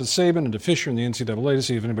reached out to Saban and to Fisher and the NCAA to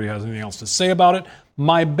see if anybody has anything else to say about it.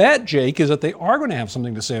 My bet, Jake, is that they are going to have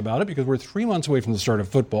something to say about it because we're 3 months away from the start of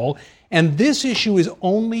football, and this issue is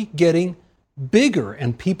only getting bigger,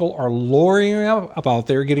 and people are lawyering up out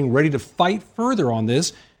there, getting ready to fight further on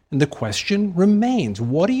this, and the question remains,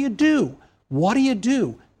 what do you do? What do you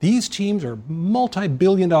do? These teams are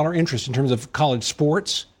multi-billion-dollar interests in terms of college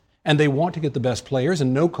sports, and they want to get the best players,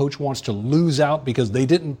 and no coach wants to lose out because they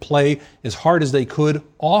didn't play as hard as they could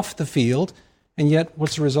off the field. And yet,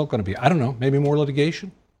 what's the result going to be? I don't know. Maybe more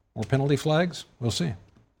litigation? More penalty flags? We'll see.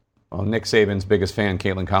 Well, Nick Saban's biggest fan,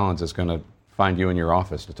 Caitlin Collins, is going to find you in your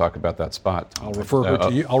office to talk about that spot. I'll refer her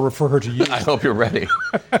to you. I'll refer her to you. I hope you're ready.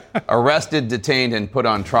 Arrested, detained, and put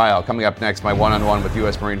on trial. Coming up next, my one-on-one with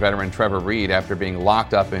U.S. Marine veteran Trevor Reed after being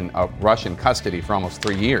locked up in Russian custody for almost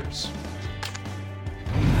 3 years.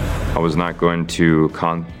 I was not going to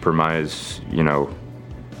compromise,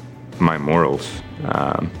 my morals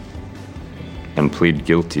and plead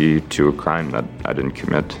guilty to a crime that I didn't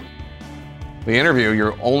commit. The interview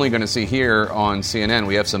you're only going to see here on CNN.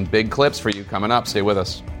 We have some big clips for you coming up. Stay with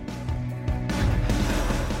us.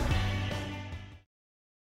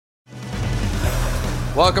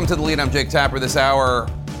 Welcome to The Lead. I'm Jake Tapper. This hour,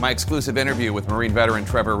 my exclusive interview with Marine veteran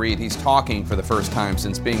Trevor Reed. He's talking for the first time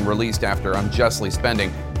since being released after unjustly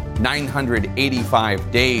spending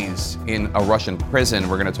 985 days in a Russian prison.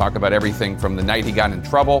 We're going to talk about everything from the night he got in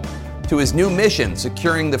trouble to his new mission,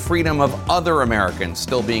 securing the freedom of other Americans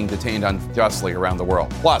still being detained unjustly around the world.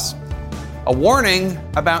 Plus, a warning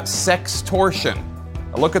about sextortion.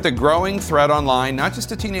 A look at the growing threat online, not just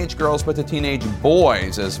to teenage girls, but to teenage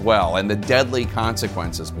boys as well, and the deadly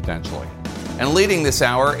consequences potentially. And leading this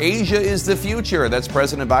hour, Asia is the future. That's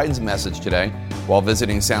President Biden's message today while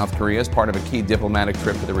visiting South Korea as part of a key diplomatic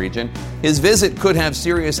trip to the region. His visit could have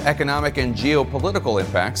serious economic and geopolitical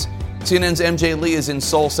impacts. CNN's MJ Lee is in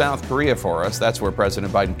Seoul, South Korea for us. That's where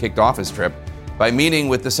President Biden kicked off his trip by meeting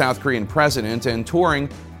with the South Korean president and touring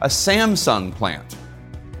a Samsung plant.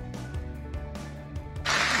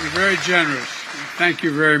 You're very generous. Thank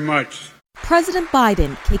you very much. President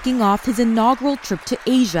Biden kicking off his inaugural trip to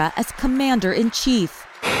Asia as commander-in-chief.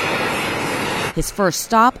 His first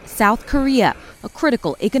stop, South Korea, a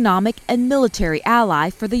critical economic and military ally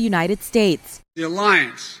for the United States. The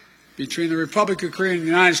alliance between the Republic of Korea and the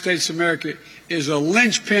United States of America is a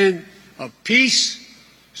linchpin of peace,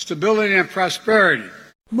 stability, and prosperity.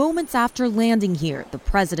 Moments after landing here, the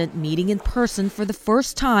president meeting in person for the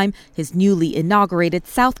first time his newly inaugurated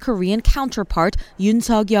South Korean counterpart, Yoon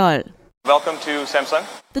Suk-yeol. Welcome to Samsung.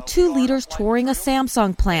 The two leaders touring a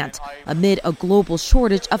Samsung plant amid a global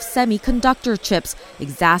shortage of semiconductor chips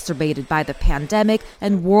exacerbated by the pandemic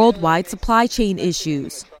and worldwide supply chain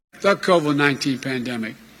issues. The COVID-19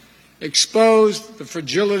 pandemic exposed the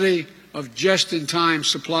fragility of just-in-time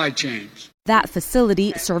supply chains. That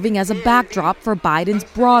facility serving as a backdrop for Biden's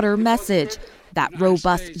broader message that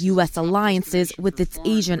robust U.S. alliances with its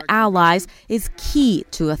Asian allies is key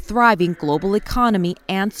to a thriving global economy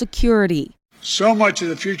and security. So much of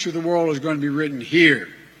the future of the world is going to be written here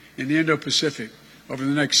in the Indo-Pacific over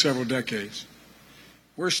the next several decades.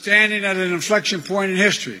 We're standing at an inflection point in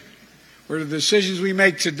history where the decisions we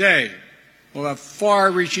make today will have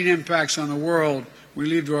far-reaching impacts on the world we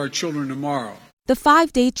leave to our children tomorrow. The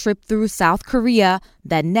 5-day trip through South Korea,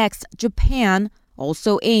 then next Japan,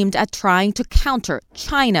 also aimed at trying to counter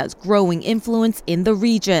China's growing influence in the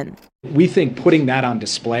region. We think putting that on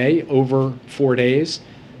display over 4 days,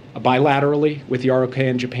 bilaterally with the ROK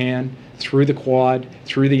and Japan, through the Quad,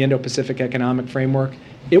 through the Indo-Pacific Economic Framework,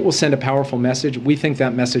 it will send a powerful message. We think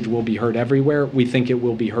that message will be heard everywhere. We think it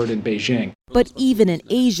will be heard in Beijing. But even in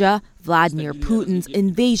Asia, Vladimir Putin's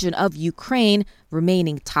invasion of Ukraine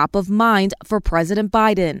remaining top of mind for President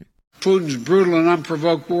Biden. Putin's brutal and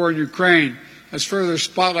unprovoked war in Ukraine has further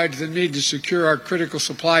spotlighted the need to secure our critical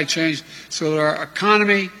supply chains so that our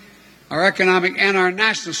economy, our economic and our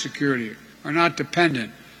national security are not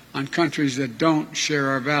dependent on countries that don't share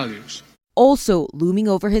our values. Also looming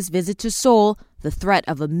over his visit to Seoul, the threat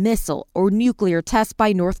of a missile or nuclear test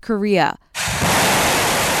by North Korea.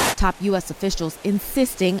 Top U.S. officials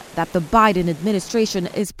insisting that the Biden administration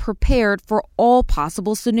is prepared for all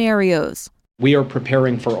possible scenarios. We are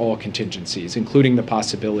preparing for all contingencies, including the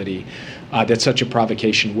possibility that such a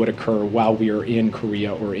provocation would occur while we are in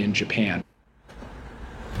Korea or in Japan.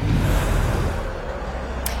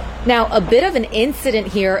 Now, a bit of an incident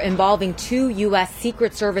here involving 2 U.S.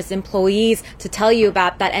 Secret Service employees to tell you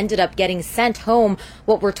about that ended up getting sent home.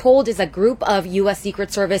 What we're told is a group of U.S.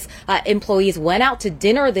 Secret Service employees went out to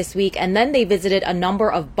dinner this week, and then they visited a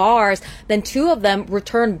number of bars. Then 2 of them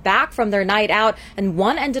returned back from their night out, and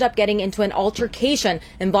one ended up getting into an altercation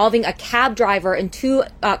involving a cab driver and 2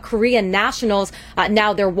 Korean nationals.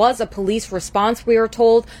 Now, there was a police response, we are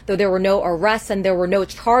told, though there were no arrests and there were no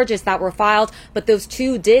charges that were filed. But those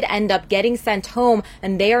 2 did end up getting sent home,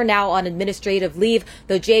 and they are now on administrative leave.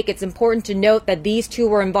 Though, Jake, it's important to note that these 2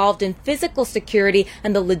 were involved in physical security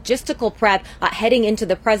and the logistical prep heading into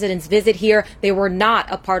the president's visit here. They were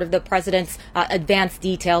not a part of the president's advanced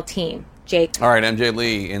detail team. Jake. All right, MJ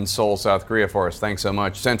Lee in Seoul, South Korea for us. Thanks so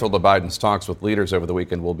much. Central to Biden's talks with leaders over the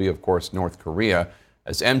weekend will be, of course, North Korea.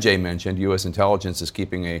 As MJ mentioned, U.S. intelligence is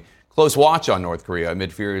keeping a close watch on North Korea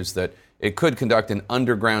amid fears that it could conduct an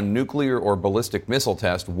underground nuclear or ballistic missile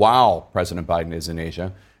test while President Biden is in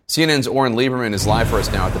Asia. CNN's Oren Lieberman is live for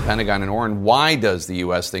us now at the Pentagon. And Oren, why does the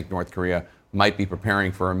U.S. think North Korea might be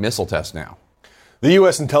preparing for a missile test now? The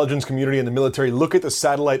U.S. intelligence community and the military look at the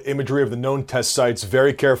satellite imagery of the known test sites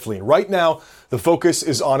very carefully. And right now, the focus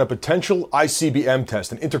is on a potential ICBM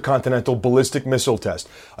test, an intercontinental ballistic missile test.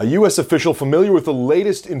 A U.S. official familiar with the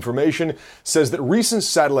latest information says that recent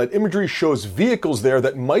satellite imagery shows vehicles there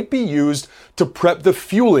that might be used to prep the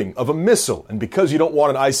fueling of a missile. And because you don't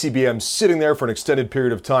want an ICBM sitting there for an extended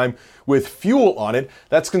period of time with fuel on it,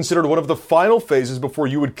 that's considered one of the final phases before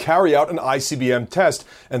you would carry out an ICBM test.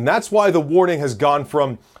 And that's why the warning has gone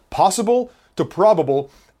from possible to probable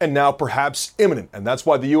and now perhaps imminent. And that's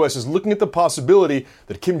why the U.S. is looking at the possibility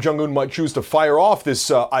that Kim Jong-un might choose to fire off this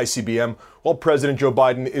ICBM while President Joe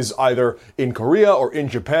Biden is either in Korea or in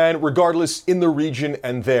Japan, regardless, in the region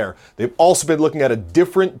and there. They've also been looking at a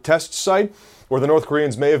different test site where the North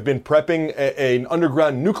Koreans may have been prepping an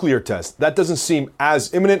underground nuclear test. That doesn't seem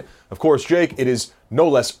as imminent. Of course, Jake, it is no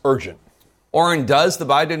less urgent. Oren, does the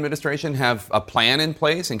Biden administration have a plan in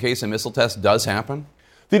place in case a missile test does happen?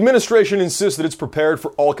 The administration insists that it's prepared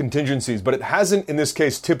for all contingencies, but it hasn't, in this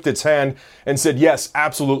case, tipped its hand and said, yes,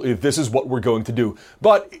 absolutely, this is what we're going to do.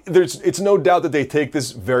 But it's no doubt that they take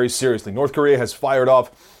this very seriously. North Korea has fired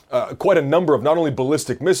off quite a number of not only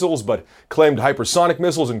ballistic missiles, but claimed hypersonic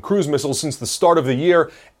missiles and cruise missiles since the start of the year.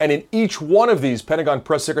 And in each one of these, Pentagon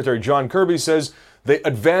Press Secretary John Kirby says they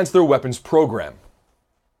advanced their weapons program.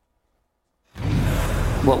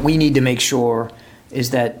 What we need to make sure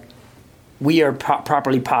is that we are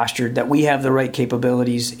properly postured, that we have the right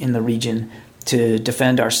capabilities in the region to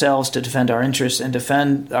defend ourselves, to defend our interests, and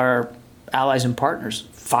defend our allies and partners.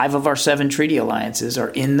 5 of our 7 treaty alliances are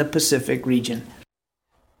in the Pacific region.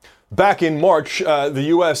 Back in March, the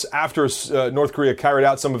U.S., after North Korea carried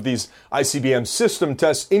out some of these ICBM system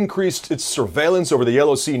tests, increased its surveillance over the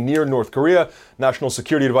Yellow Sea near North Korea. National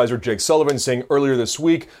Security Advisor Jake Sullivan saying earlier this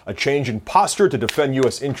week a change in posture to defend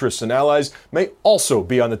U.S. interests and allies may also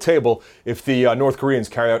be on the table if the North Koreans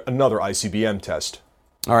carry out another ICBM test.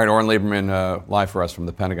 All right, Oren Lieberman, live for us from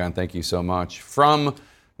the Pentagon. Thank you so much. From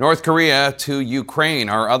North Korea to Ukraine,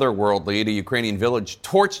 our other world lead, a Ukrainian village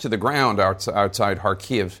torched to the ground outside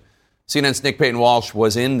Kharkiv. CNN's Nick Payton-Walsh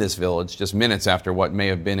was in this village just minutes after what may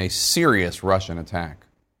have been a serious Russian attack.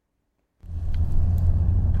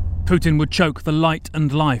 Putin would choke the light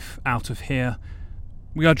and life out of here.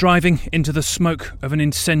 We are driving into the smoke of an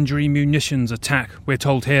incendiary munitions attack, we're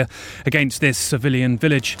told here, against this civilian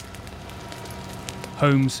village.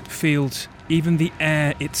 Homes, fields, even the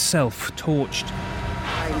air itself torched.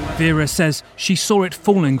 Vera says she saw it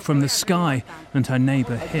falling from the sky and her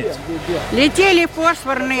neighbour hit. Летели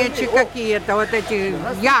фосфорные какие-то, вот эти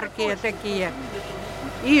яркие такие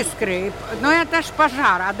искры. Но это ж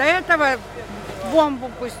пожар. А до этого бомбу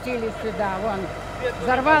пустили сюда. Вон,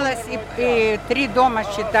 взорвалось и 3 дома,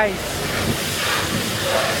 считай.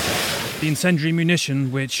 The incendiary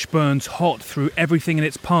munition, which burns hot through everything in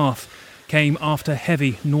its path, came after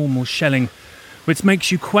heavy normal shelling, which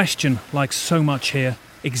makes you question, like so much here,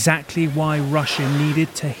 exactly why Russia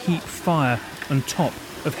needed to heap fire on top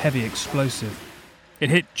of heavy explosive.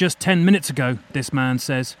 It hit just 10 minutes ago, this man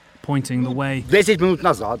says, pointing the way. 10 минут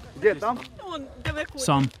назад.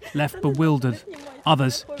 Some left bewildered,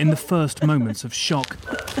 others in the first moments of shock.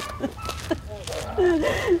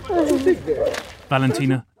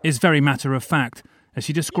 Valentina is very matter-of-fact as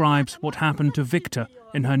she describes what happened to Victor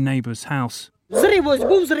in her neighbour's house. Зрив, ось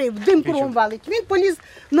був зрив, дим кругом валить. Він поліз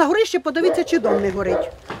на горище подивитися, чи дом не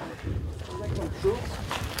горить.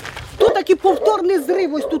 Тут такий повторний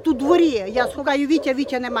зрив, ось тут у дворі. Я шукаю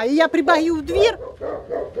Вітя немає. Я прибігаю в двір,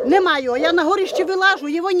 немає його. Я на горище вилажу,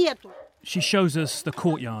 його нету. She shows us the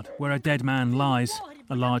courtyard where a dead man lies,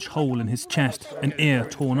 a large hole in his chest, an ear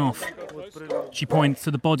torn off. She points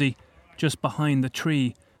to the body just behind the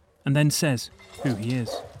tree and then says who he is.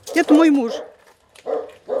 Это мой муж.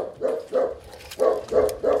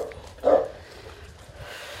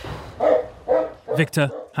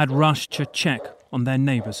 Victor had rushed to check on their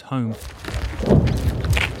neighbour's home.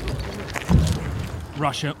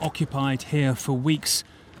 Russia occupied here for weeks,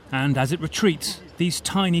 and as it retreats, these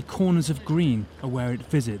tiny corners of green are where it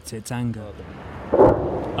visits its anger.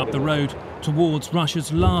 Up the road, towards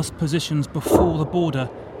Russia's last positions before the border,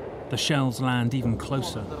 the shells land even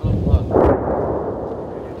closer.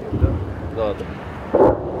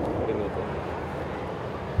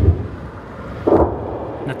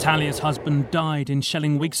 Natalia's husband died in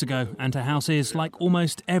shelling weeks ago, and her house is, like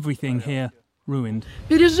almost everything here, ruined.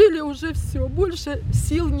 Пережили уже все, больше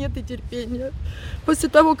сил нет и терпения. После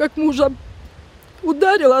того, как мужа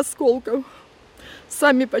ударило осколком,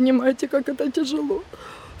 сами понимаете, как это тяжело.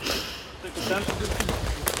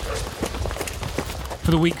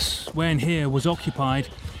 For the weeks when here was occupied,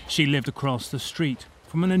 she lived across the street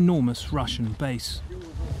from an enormous Russian base.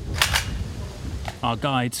 Our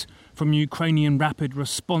guides from Ukrainian Rapid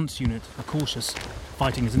Response Unit are cautious.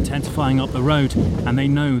 Fighting is intensifying up the road, and they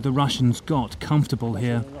know the Russians got comfortable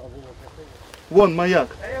here.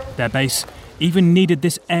 Their base even needed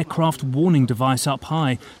this aircraft warning device up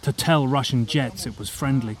high to tell Russian jets it was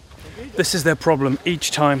friendly. This is their problem each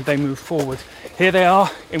time they move forward. Here they are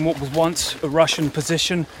in what was once a Russian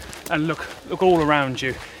position, and look all around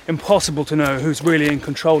you. Impossible to know who's really in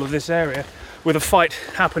control of this area, with a fight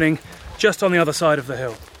happening just on the other side of the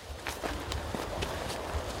hill.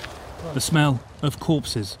 The smell of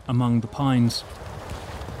corpses among the pines.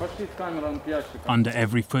 Under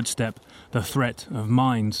every footstep, the threat of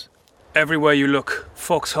mines. Everywhere you look,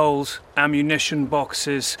 foxholes, ammunition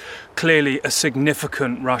boxes, clearly a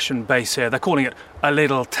significant Russian base here. They're calling it a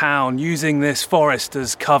little town, using this forest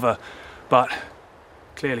as cover, but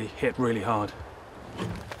clearly hit really hard.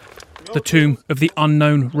 The tomb of the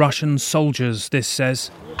unknown Russian soldiers, this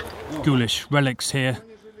says. Ghoulish relics here,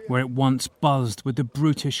 where it once buzzed with the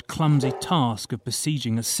brutish, clumsy task of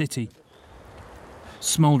besieging a city.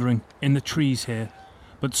 Smouldering in the trees here,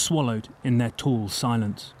 but swallowed in their tall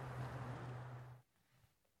silence.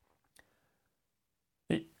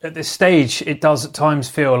 At this stage, it does at times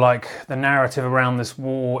feel like the narrative around this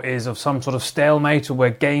war is of some sort of stalemate, or where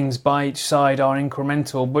gains by each side are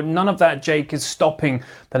incremental. But none of that, Jake, is stopping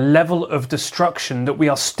the level of destruction that we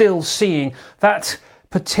are still seeing. That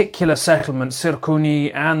particular settlement,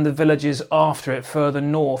 Sirkuni, and the villages after it further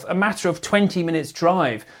north, a matter of 20 minutes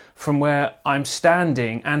drive from where I'm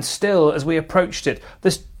standing, and still, as we approached it,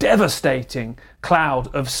 this devastating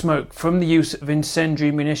cloud of smoke from the use of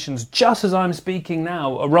incendiary munitions. Just as I'm speaking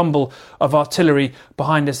now, a rumble of artillery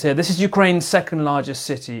behind us here. This is Ukraine's second largest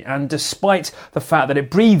city, and despite the fact that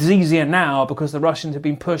it breathes easier now because the Russians have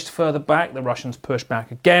been pushed further back, the Russians push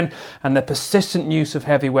back again, and their persistent use of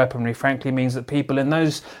heavy weaponry frankly means that people in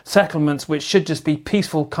those settlements, which should just be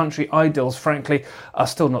peaceful country idols, frankly, are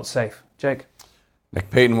still not safe. Jake? Nick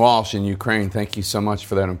Payton-Walsh in Ukraine, thank you so much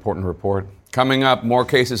for that important report. Coming up, more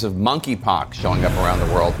cases of monkeypox showing up around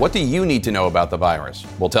the world. What do you need to know about the virus?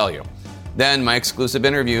 We'll tell you. Then my exclusive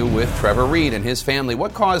interview with Trevor Reed and his family.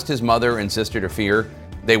 What caused his mother and sister to fear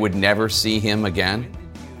they would never see him again?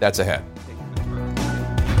 That's ahead.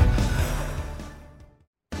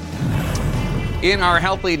 In our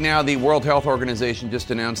health lead now, the World Health Organization just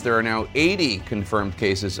announced there are now 80 confirmed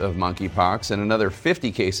cases of monkeypox and another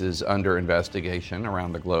 50 cases under investigation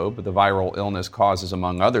around the globe. The viral illness causes,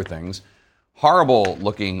 among other things,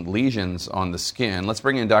 horrible-looking lesions on the skin. Let's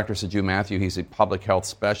bring in Dr. Sajju Matthew. He's a public health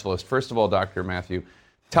specialist. First of all, Dr. Matthew,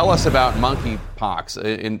 tell us about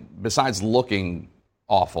monkeypox. Besides looking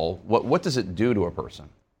awful, what does it do to a person?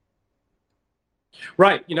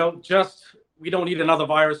 Right. We don't need another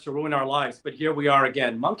virus to ruin our lives, but here we are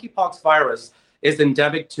again. Monkeypox virus is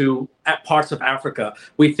endemic to parts of Africa.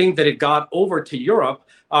 We think that it got over to Europe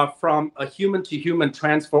from a human-to-human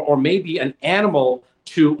transfer, or maybe an animal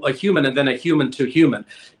to a human and then a human to human.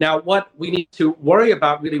 Now, what we need to worry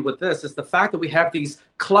about really with this is the fact that we have these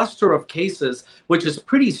cluster of cases, which is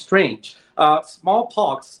pretty strange.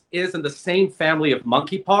 Smallpox is in the same family of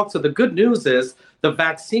monkeypox. So the good news is the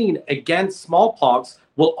vaccine against smallpox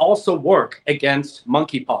will also work against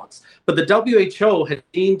monkeypox. But the WHO had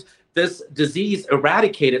deemed this disease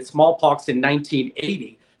eradicated, smallpox, in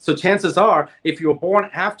 1980. So chances are, if you were born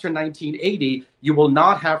after 1980, you will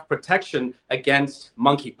not have protection against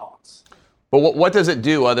monkeypox. But what does it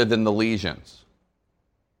do other than the lesions?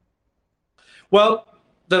 Well,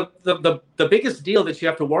 the biggest deal that you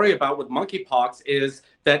have to worry about with monkeypox is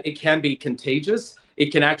that it can be contagious.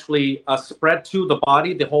 It can actually spread to the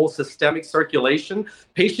body, the whole systemic circulation.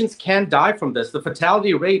 Patients can die from this. The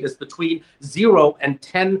fatality rate is between 0 and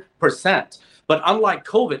 10%. But unlike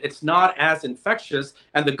COVID, it's not as infectious.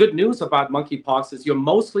 And the good news about monkeypox is you're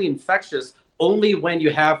mostly infectious only when you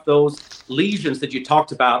have those lesions that you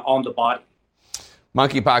talked about on the body.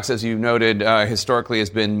 Monkeypox, as you noted, historically has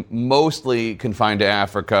been mostly confined to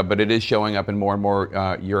Africa, but it is showing up in more and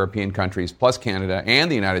more European countries, plus Canada and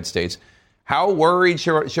the United States. How worried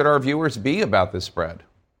should our viewers be about this spread?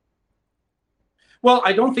 Well,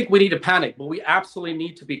 I don't think we need to panic, but we absolutely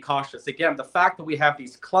need to be cautious. Again, the fact that we have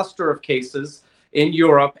these cluster of cases in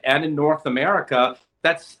Europe and in North America,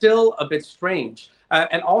 that's still a bit strange.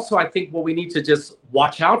 And also, I think what we need to just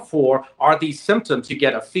watch out for are these symptoms. You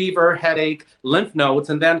get a fever, headache, lymph nodes,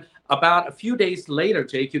 and then about a few days later,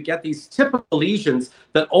 Jake, you get these typical lesions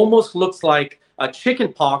that almost looks like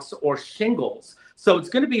chicken pox or shingles. So it's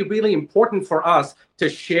going to be really important for us to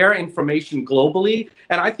share information globally.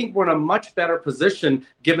 And I think we're in a much better position,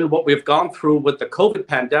 given what we've gone through with the COVID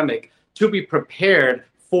pandemic, to be prepared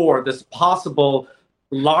for this possible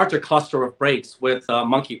larger cluster of breaks with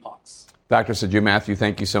monkeypox. Dr. Sajju Matthew,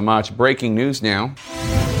 thank you so much. Breaking news now.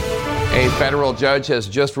 A federal judge has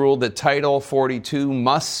just ruled that Title 42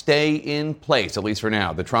 must stay in place, at least for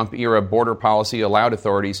now. The Trump-era border policy allowed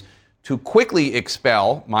authorities to quickly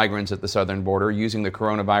expel migrants at the southern border using the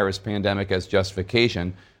coronavirus pandemic as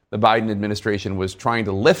justification. The Biden administration was trying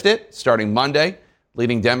to lift it starting Monday,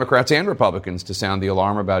 leading Democrats and Republicans to sound the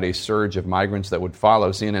alarm about a surge of migrants that would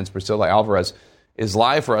follow. CNN's Priscilla Alvarez is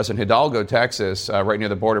live for us in Hidalgo, Texas, right near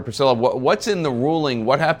the border. Priscilla, what's in the ruling?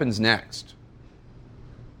 What happens next?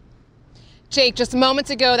 Jake, just moments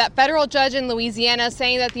ago, that federal judge in Louisiana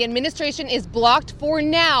saying that the administration is blocked for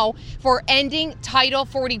now for ending Title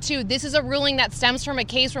 42. This is a ruling that stems from a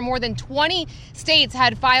case where more than 20 states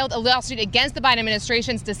had filed a lawsuit against the Biden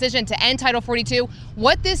administration's decision to end Title 42.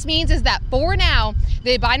 What this means is that for now,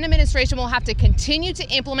 the Biden administration will have to continue to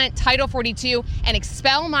implement Title 42 and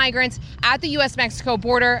expel migrants at the U.S.-Mexico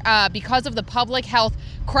border because of the public health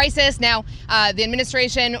crisis. Now, the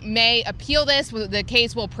administration may appeal this. The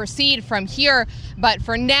case will proceed from here. But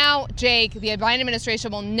for now, Jake, the Biden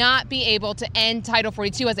administration will not be able to end Title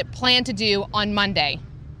 42 as it planned to do on Monday.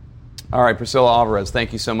 All right, Priscilla Alvarez,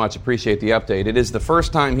 thank you so much. Appreciate the update. It is the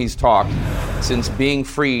first time he's talked since being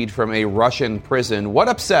freed from a Russian prison. What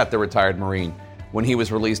upset the retired Marine when he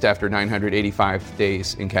was released after 985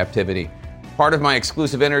 days in captivity? Part of my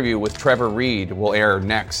exclusive interview with Trevor Reed will air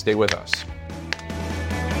next. Stay with us.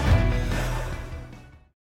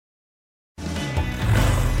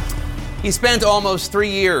 He spent almost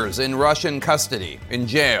 3 years in Russian custody, in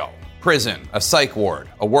jail, prison, a psych ward,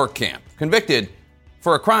 a work camp, convicted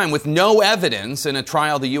for a crime with no evidence in a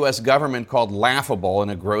trial the U.S. government called laughable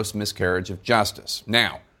and a gross miscarriage of justice.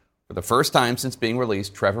 Now, for the first time since being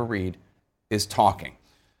released, Trevor Reed is talking.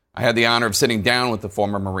 I had the honor of sitting down with the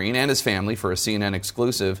former Marine and his family for a CNN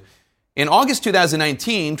exclusive. In August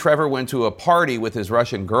 2019, Trevor went to a party with his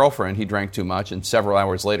Russian girlfriend. He drank too much, and several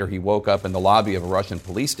hours later, he woke up in the lobby of a Russian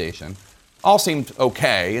police station. All seemed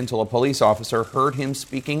okay until a police officer heard him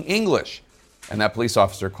speaking English, and that police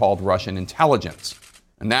officer called Russian intelligence.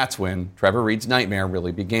 And that's when Trevor Reed's nightmare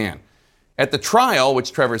really began. At the trial,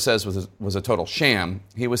 which Trevor says was a total sham,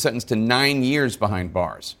 he was sentenced to 9 years behind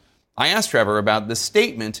bars. I asked Trevor about the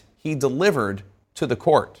statement he delivered to the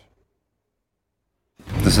court.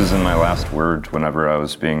 This isn't my last word whenever I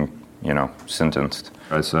was being, sentenced.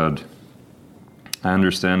 I said, I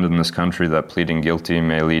understand in this country that pleading guilty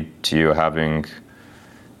may lead to you having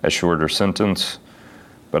a shorter sentence,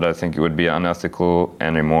 but I think it would be unethical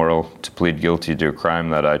and immoral to plead guilty to a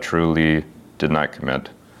crime that I truly did not commit.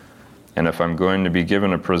 And if I'm going to be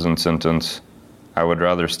given a prison sentence, I would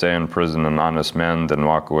rather stay in prison an honest man than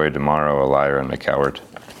walk away tomorrow a liar and a coward.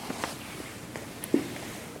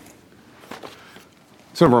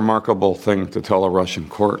 It's a remarkable thing to tell a Russian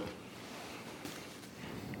court.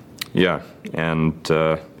 Yeah, and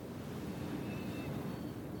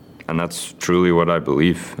that's truly what I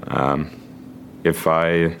believe. If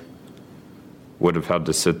I would have had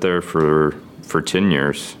to sit there for 10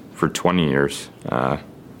 years, for 20 years,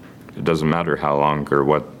 it doesn't matter how long or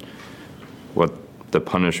what the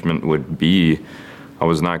punishment would be. I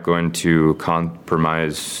was not going to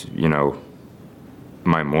compromise,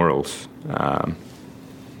 my morals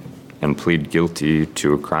and plead guilty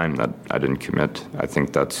to a crime that I didn't commit. I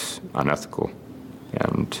think that's unethical.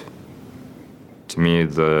 And to me,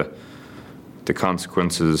 the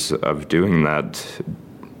consequences of doing that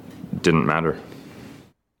didn't matter.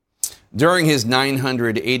 During his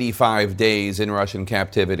 985 days in Russian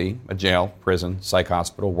captivity, a jail, prison, psych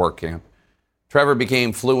hospital, work camp, Trevor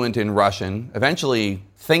became fluent in Russian, eventually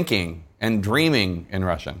thinking and dreaming in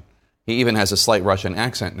Russian. He even has a slight Russian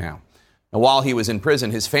accent now. And while he was in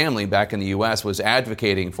prison, his family back in the U.S. was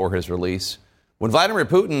advocating for his release. When Vladimir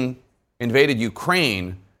Putin invaded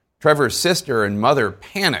Ukraine, Trevor's sister and mother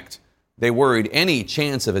panicked. They worried any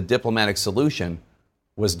chance of a diplomatic solution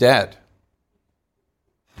was dead.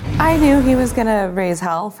 I knew he was going to raise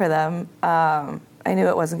hell for them. I knew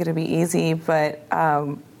it wasn't going to be easy, but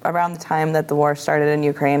around the time that the war started in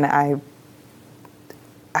Ukraine, I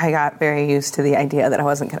got very used to the idea that I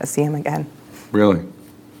wasn't going to see him again. Really?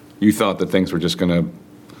 You thought that things were just going to,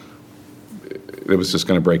 it was just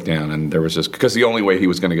going to break down, and there was just, because the only way he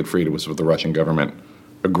was going to get freed was with the Russian government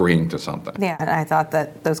agreeing to something. Yeah, and I thought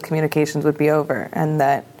that those communications would be over, and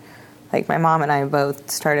that, my mom and I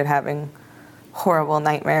both started having horrible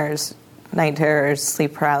nightmares, night terrors,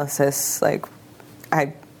 sleep paralysis.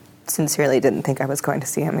 I sincerely didn't think I was going to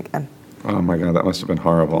see him again. Oh my God, that must have been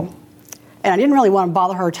horrible. And I didn't really want to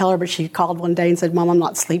bother her or tell her, but she called one day and said, Mom, I'm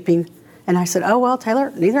not sleeping. And I said, oh, well,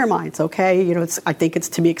 Taylor, neither am I. It's okay. I think it's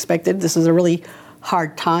to be expected. This is a really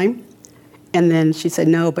hard time. And then she said,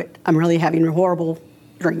 no, but I'm really having horrible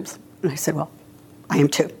dreams. And I said, well, I am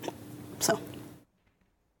too. So.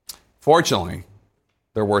 Fortunately,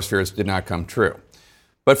 their worst fears did not come true.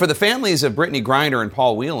 But for the families of Brittany Griner and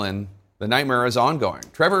Paul Whelan, the nightmare is ongoing.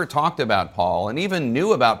 Trevor talked about Paul and even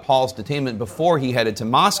knew about Paul's detainment before he headed to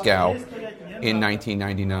Moscow in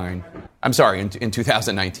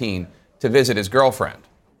 2019, to visit his girlfriend.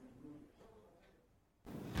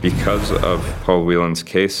 Because of Paul Whelan's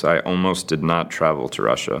case, I almost did not travel to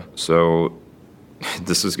Russia. So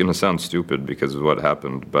this is going to sound stupid because of what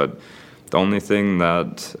happened, but the only thing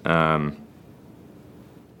that, I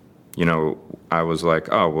was like,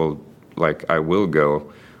 oh, well, I will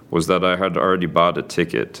go, was that I had already bought a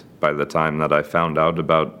ticket by the time that I found out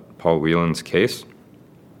about Paul Whelan's case.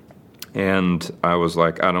 And I was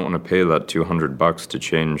like, I don't want to pay that $200 to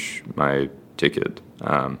change my ticket.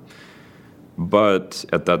 But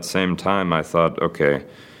at that same time, I thought, okay,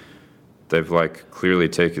 they've clearly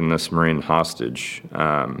taken this Marine hostage.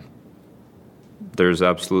 There's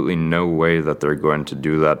absolutely no way that they're going to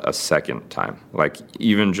do that a second time.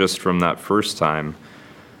 Even just from that first time,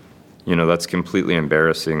 that's completely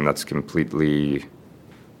embarrassing. That's completely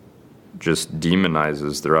just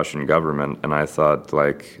demonizes the Russian government. And I thought,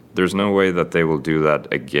 there's no way that they will do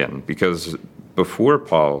that again. Because before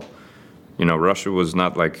Paul, Russia was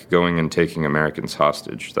not going and taking Americans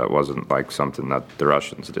hostage. That wasn't something that the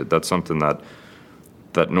Russians did. That's something that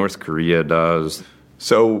North Korea does.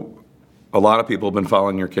 So a lot of people have been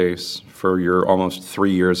following your case for your almost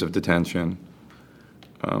 3 years of detention.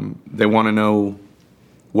 They want to know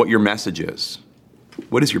what your message is.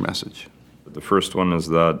 What is your message? The first one is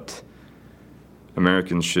that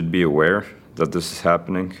Americans should be aware that this is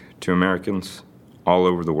happening to Americans all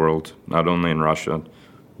over the world, not only in Russia,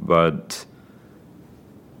 but,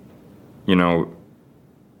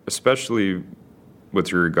 especially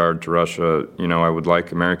with regard to Russia, I would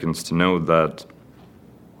like Americans to know that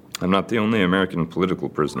I'm not the only American political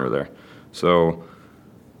prisoner there. So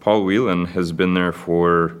Paul Whelan has been there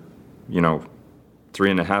for,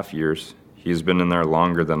 3.5 years. He's been in there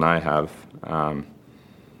longer than I have.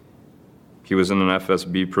 He was in an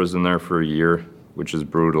FSB prison there for a year, which is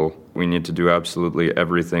brutal. We need to do absolutely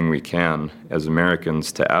everything we can as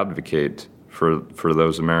Americans to advocate for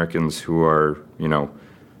those Americans who are,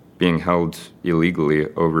 being held illegally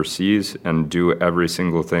overseas and do every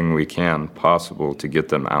single thing we can possible to get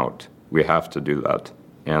them out. We have to do that.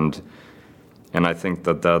 And I think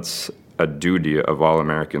that that's a duty of all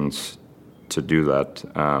Americans to do that.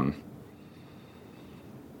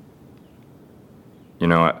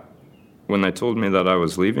 When they told me that I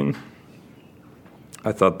was leaving,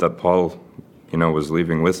 I thought that Paul, was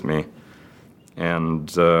leaving with me. And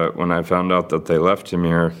when I found out that they left him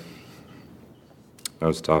here, that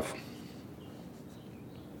was tough.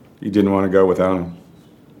 You didn't want to go without him.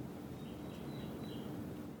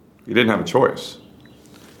 You didn't have a choice,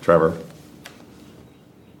 Trevor.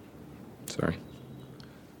 Sorry.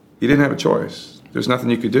 You didn't have a choice. There's nothing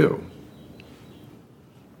you could do.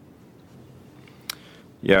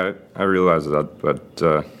 Yeah, I realize that, but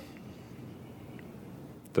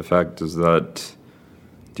the fact is that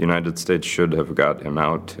the United States should have got him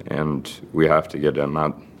out, and we have to get him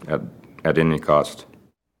out at any cost.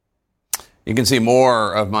 You can see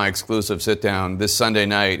more of my exclusive sit-down this Sunday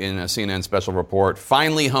night in a CNN special report,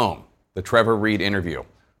 Finally Home, the Trevor Reed interview.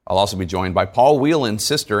 I'll also be joined by Paul Whelan's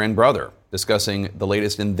sister and brother, discussing the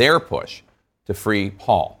latest in their push to free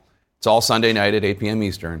Paul. It's all Sunday night at 8 p.m.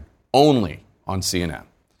 Eastern, only on CNN.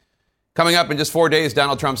 Coming up in just 4 days,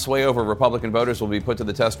 Donald Trump's sway over Republican voters will be put to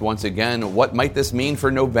the test once again. What might this mean for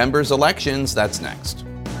November's elections? That's next.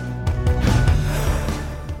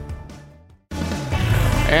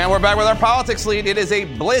 And we're back with our politics lead. It is a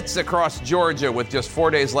blitz across Georgia with just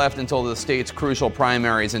 4 days left until the state's crucial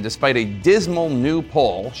primaries. And despite a dismal new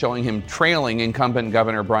poll showing him trailing incumbent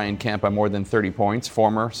Governor Brian Kemp by more than 30 points,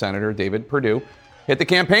 former Senator David Perdue hit the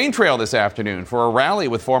campaign trail this afternoon for a rally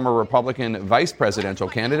with former Republican vice presidential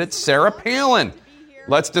candidate Sarah Palin.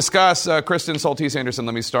 Let's discuss. Kristen Soltis-Anderson,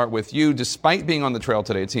 let me start with you. Despite being on the trail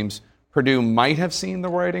today, it seems Perdue might have seen the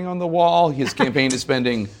writing on the wall. His campaign is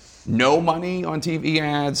spending no money on TV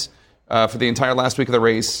ads for the entire last week of the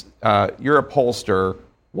race. You're a pollster.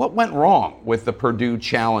 What went wrong with the Perdue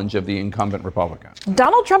challenge of the incumbent Republican?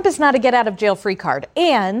 Donald Trump is not a get-out-of-jail-free card.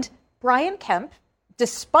 And Brian Kemp,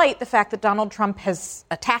 despite the fact that Donald Trump has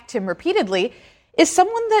attacked him repeatedly, is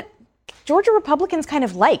someone that Georgia Republicans kind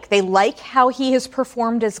of like. They like how he has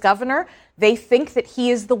performed as governor. They think that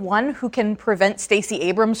he is the one who can prevent Stacey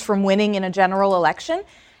Abrams from winning in a general election.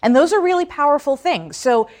 And those are really powerful things.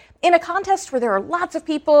 So in a contest where there are lots of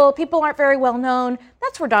people aren't very well known,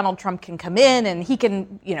 that's where Donald Trump can come in and he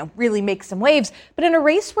can, really make some waves. But in a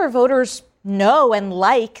race where voters know and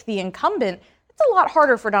like the incumbent, it's a lot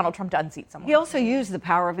harder for Donald Trump to unseat someone. He also used the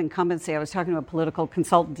power of incumbency. I was talking to a political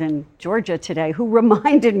consultant in Georgia today who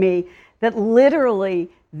reminded me that literally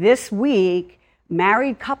this week,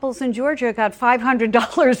 married couples in Georgia got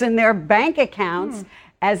 $500 in their bank accounts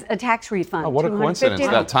as a tax refund. Oh, what a coincidence,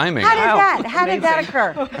 that timing. How did that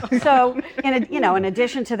occur? So, in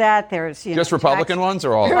addition to that, there's, just Republican ones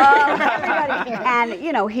or all? Everybody.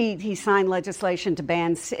 And, he signed legislation to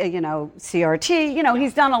ban, CRT.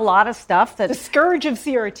 He's done a lot of stuff that... The scourge of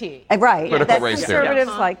CRT. Right. Critical that race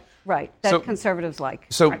conservatives theory. like. Right, that conservatives like.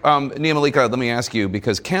 So, Nia Malika, let me ask you,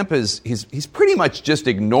 because Kemp he's pretty much just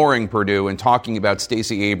ignoring Perdue and talking about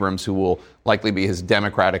Stacey Abrams, who will likely be his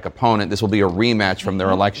Democratic opponent. This will be a rematch from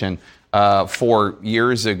their election 4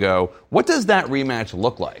 years ago. What does that rematch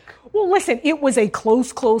look like? Well, listen, it was a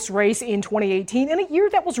close race in 2018 and a year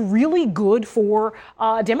that was really good for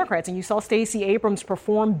Democrats. And you saw Stacey Abrams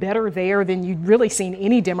perform better there than you'd really seen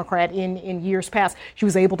any Democrat in years past. She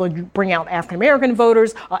was able to bring out African-American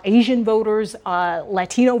voters, Asian voters,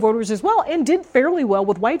 Latino voters as well, and did fairly well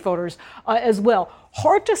with white voters as well.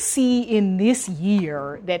 Hard to see in this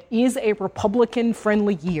year that is a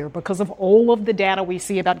Republican-friendly year because of all of the data we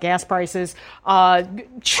see about gas prices,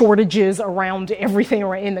 shortages around everything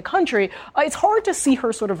in the country. It's hard to see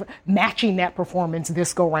her sort of matching that performance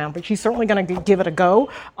this go-round, but she's certainly going to give it a go.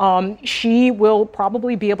 She will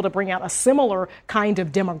probably be able to bring out a similar kind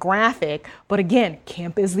of demographic, but again,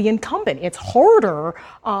 Kemp is the incumbent. It's harder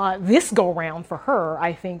this go-round for her,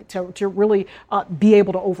 I think, to really be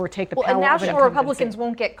able to overtake the power of an national incumbent. Republicans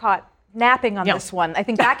won't get caught napping on this one. I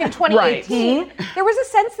think back in 2018, there was a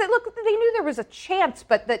sense that, look, they knew there was a chance,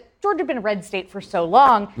 but that Georgia had been a red state for so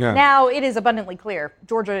long. Yeah. Now it is abundantly clear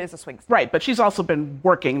Georgia is a swing state. Right, but she's also been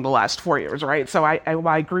working the last 4 years, right? So I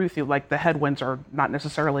agree with you, like the headwinds are not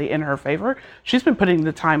necessarily in her favor. She's been putting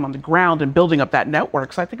the time on the ground and building up that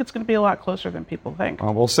network, so I think it's going to be a lot closer than people think.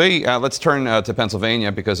 We'll see. Let's turn to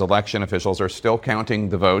Pennsylvania because election officials are still counting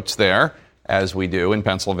the votes there, as we do in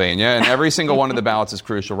Pennsylvania. And every single one of the ballots is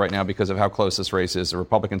crucial right now because of how close this race is. The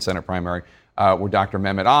Republican Senate primary, where Dr.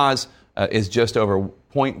 Mehmet Oz is just over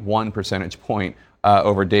 0.1 percentage point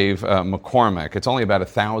over Dave McCormick. It's only about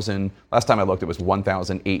 1,000. Last time I looked, it was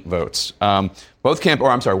 1,008 votes.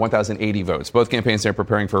 1,080 votes. Both campaigns are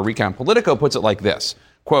preparing for a recount. Politico puts it like this,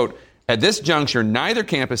 quote, at this juncture, neither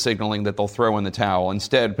camp is signaling that they'll throw in the towel.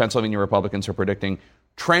 Instead, Pennsylvania Republicans are predicting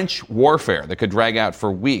trench warfare that could drag out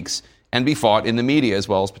for weeks and be fought in the media as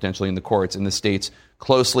well as potentially in the courts in the state's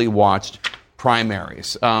closely watched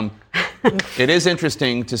primaries. It is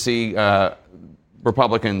interesting to see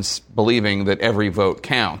Republicans believing that every vote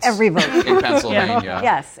counts. Every vote. In Pennsylvania.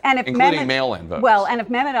 Yes. And if including mail-in votes. Well, and if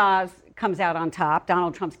Mehmet Oz comes out on top,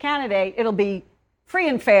 Donald Trump's candidate, it'll be free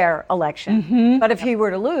and fair election. But if he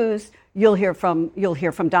were to lose, you'll hear from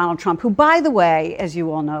Donald Trump, who, by the way, as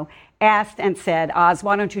you all know, asked and said, Oz,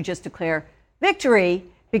 why don't you just declare victory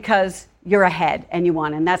because you're ahead and you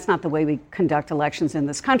won. And that's not the way we conduct elections in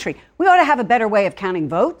this country. We ought to have a better way of counting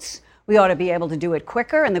votes. We ought to be able to do it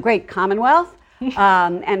quicker in the great Commonwealth.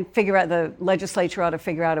 And figure out the legislature ought to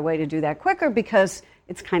figure out a way to do that quicker because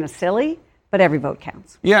it's kind of silly, but every vote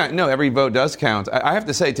counts. Yeah, no, every vote does count. I have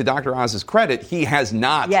to say, to Dr. Oz's credit, he has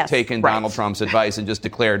not taken Donald Trump's advice and just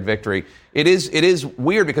declared victory. It is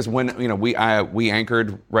weird because when we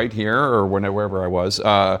anchored right here or wherever I was,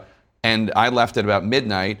 and I left at about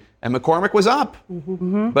midnight, and McCormick was up.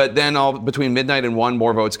 But then between midnight and 1,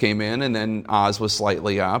 more votes came in, and then Oz was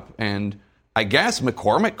slightly up, and I guess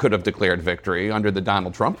McCormick could have declared victory under the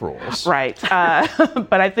Donald Trump rules. Right.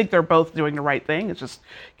 But I think they're both doing the right thing. It's just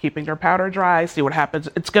keeping their powder dry, see what happens.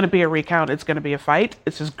 It's going to be a recount. It's going to be a fight.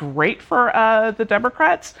 This is great for the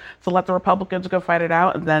Democrats to let the Republicans go fight it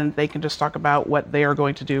out, and then they can just talk about what they are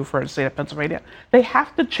going to do for the state of Pennsylvania. They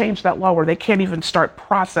have to change that law where they can't even start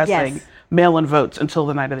processing mail-in votes until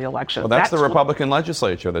the night of the election. Well, that's the Republican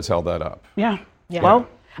legislature that's held that up. Yeah. Well,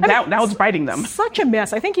 now it's biting them. Such a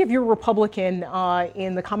mess. I think if you're a Republican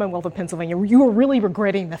in the Commonwealth of Pennsylvania, you are really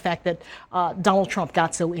regretting the fact that Donald Trump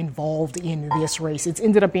got so involved in this race. It's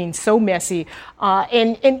ended up being so messy.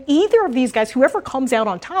 And either of these guys, whoever comes out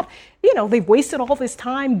on top, they've wasted all this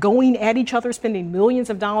time going at each other, spending millions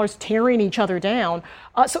of dollars, tearing each other down.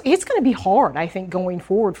 So it's going to be hard, I think, going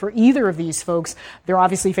forward for either of these folks. They're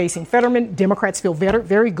obviously facing Fetterman. Democrats feel very,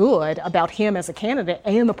 very good about him as a candidate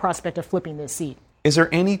and the prospect of flipping this seat. Is there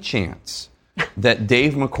any chance that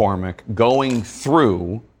Dave McCormick going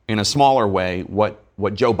through, in a smaller way, what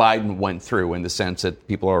Joe Biden went through in the sense that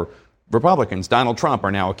Republicans, Donald Trump,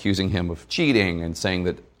 are now accusing him of cheating and saying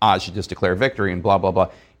that Oz should just declare victory and blah, blah,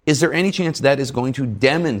 blah. Is there any chance that is going to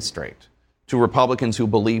demonstrate to Republicans who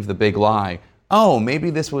believe the big lie, oh,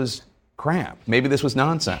 maybe this was crap, maybe this was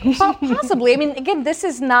nonsense? Possibly. I mean, again, this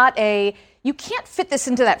is not you can't fit this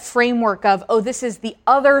into that framework of, oh, this is the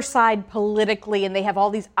other side politically and they have all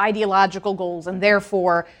these ideological goals and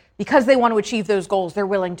therefore, because they want to achieve those goals, they're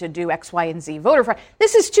willing to do X, Y, and Z voter fraud.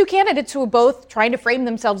 This is two candidates who are both trying to frame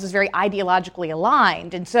themselves as very ideologically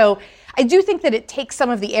aligned. And so I do think that it takes some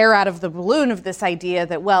of the air out of the balloon of this idea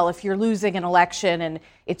that, well, if you're losing an election and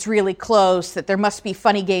it's really close, that there must be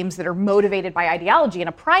funny games that are motivated by ideology. In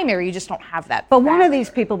a primary, you just don't have that. But one of these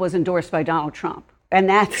people was endorsed by Donald Trump. And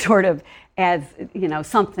that sort of adds,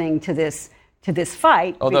 something to this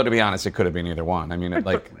fight. Although, to be honest, it could have been either one. I mean,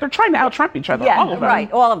 they're trying to out-Trump each other. Yeah, all of them. right,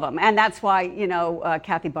 all of them. And that's why,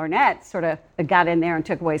 Kathy Barnett sort of got in there and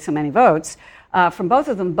took away so many votes from both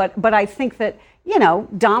of them. But I think that,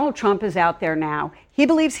 Donald Trump is out there now. He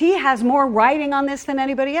believes he has more writing on this than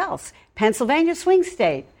anybody else. Pennsylvania swing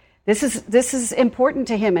state. This is important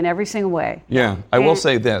to him in every single way. Yeah, I will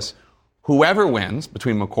say this. Whoever wins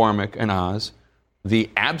between McCormick and Oz,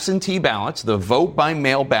 the absentee ballots, the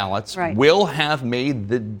vote-by-mail ballots, will have made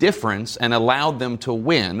the difference and allowed them to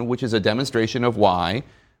win, which is a demonstration of why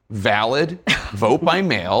valid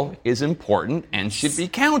vote-by-mail is important and should be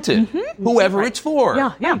counted, whoever it's for.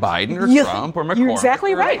 Biden or Trump or McCormick. You're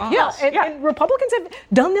exactly right. Oz. And Republicans have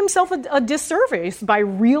done themselves a disservice by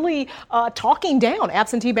really talking down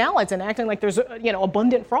absentee ballots and acting like there's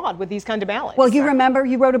abundant fraud with these kind of ballots. Well, you remember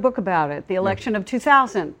you wrote a book about it, the election of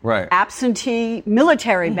 2000. Right. Absentee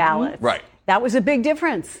military ballots. Right. That was a big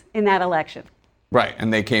difference in that election. Right,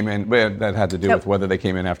 and they came in, that had to do with whether they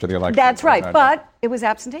came in after the election. That's right, but it was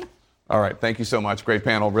absentee. All right, thank you so much. Great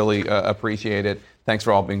panel, really appreciate it. Thanks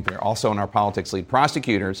for all being here. Also in our politics lead,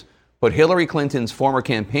 prosecutors put Hillary Clinton's former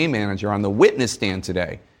campaign manager on the witness stand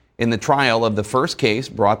today in the trial of the first case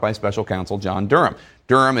brought by special counsel John Durham.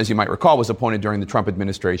 Durham, as you might recall, was appointed during the Trump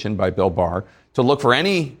administration by Bill Barr to look for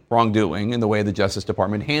any wrongdoing in the way the Justice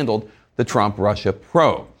Department handled the Trump-Russia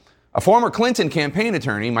probe. A former Clinton campaign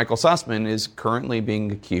attorney, Michael Sussman, is currently being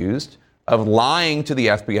accused of lying to the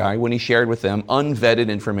FBI when he shared with them unvetted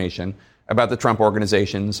information about the Trump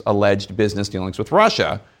organization's alleged business dealings with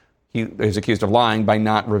Russia. He is accused of lying by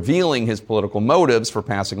not revealing his political motives for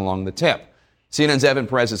passing along the tip. CNN's Evan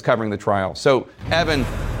Perez is covering the trial. So, Evan,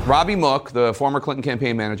 Robbie Mook, the former Clinton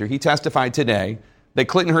campaign manager, he testified today that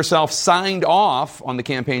Clinton herself signed off on the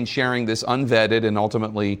campaign sharing this unvetted and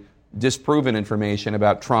ultimately disproven information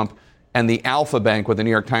about Trump and the Alpha Bank with the New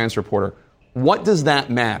York Times reporter. What does that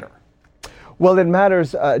matter? Well, it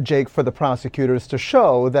matters, Jake, for the prosecutors to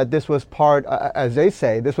show that this was part, as they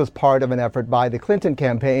say, this was part of an effort by the Clinton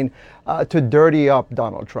campaign to dirty up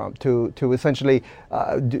Donald Trump, to essentially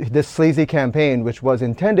this sleazy campaign, which was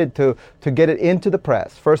intended to get it into the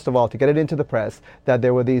press. First of all, to get it into the press that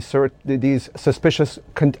there were these suspicious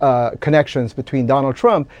connections between Donald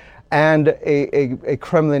Trump and a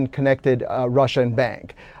Kremlin-connected Russian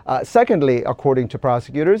bank. Secondly, according to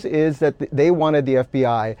prosecutors, is that they wanted the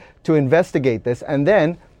FBI to investigate this and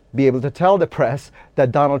then be able to tell the press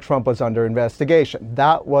that Donald Trump was under investigation.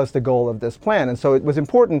 That was the goal of this plan. And so it was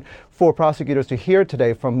important for prosecutors to hear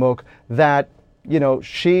today from Mook that, you know,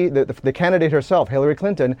 the candidate herself, Hillary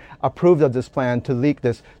Clinton, approved of this plan to leak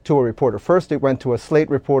this to a reporter. First, it went to a Slate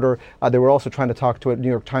reporter. They were also trying to talk to a New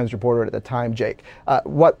York Times reporter at the time, Jake.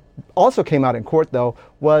 What also came out in court, though,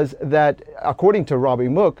 was that, according to Robbie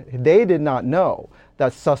Mook, they did not know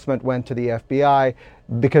that Sussman went to the FBI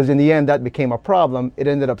because in the end that became a problem. It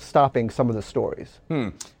ended up stopping some of the stories.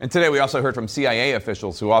 And today we also heard from CIA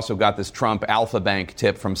officials who also got this Trump Alpha Bank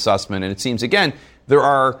tip from Sussman. And it seems, again, there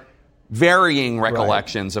are varying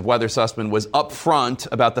recollections of whether Sussman was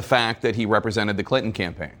upfront about the fact that he represented the Clinton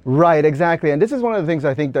campaign. Right, exactly. And this is one of the things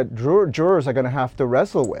I think that jurors are going to have to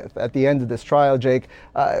wrestle with at the end of this trial, Jake.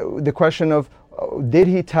 The question of, did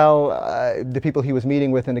he tell the people he was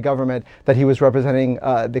meeting with in the government that he was representing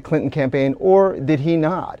the Clinton campaign, or did he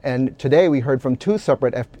not? And today we heard from two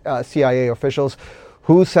separate CIA officials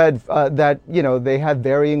who said that, you know, they had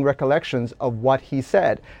varying recollections of what he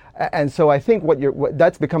said. And so I think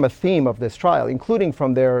that's become a theme of this trial, including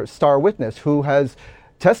from their star witness, who has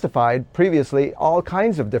testified previously all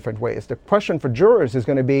kinds of different ways. The question for jurors is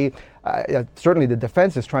going to be, certainly the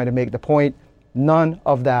defense is trying to make the point, none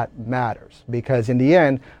of that matters. Because in the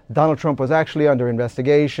end, Donald Trump was actually under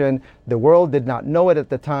investigation. The world did not know it at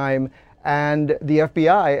the time. And the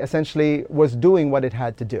FBI essentially was doing what it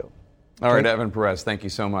had to do. All right, Evan Perez, thank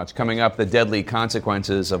you so much. Coming up, the deadly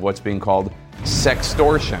consequences of what's being called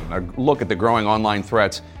sextortion. A look at the growing online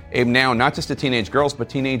threats aimed now not just at teenage girls, but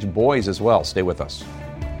teenage boys as well. Stay with us.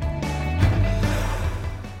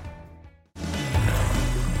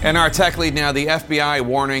 And our tech lead now, the FBI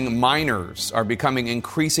warning minors are becoming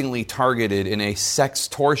increasingly targeted in a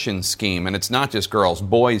sextortion scheme. And it's not just girls,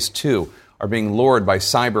 boys too are being lured by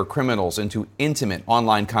cyber criminals into intimate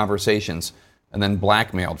online conversations and then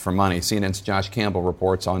blackmailed for money. CNN's Josh Campbell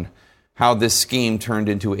reports on how this scheme turned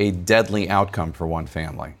into a deadly outcome for one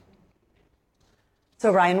family.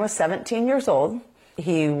 So Ryan was 17 years old.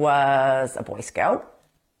 He was a Boy Scout,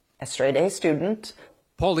 a straight-A student.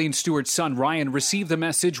 Pauline Stewart's son Ryan received the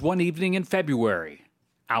message one evening in February.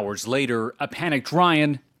 Hours later, a panicked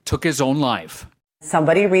Ryan took his own life.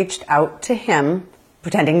 Somebody reached out to him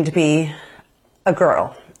pretending to be a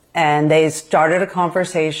girl, and they started a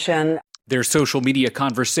conversation. Their social media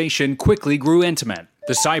conversation quickly grew intimate.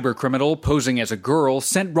 The cybercriminal, posing as a girl,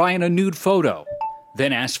 sent Ryan a nude photo,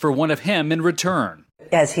 then asked for one of him in return.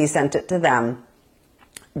 As he sent it to them,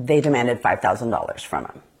 they demanded $5,000 from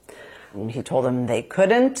him. And he told them they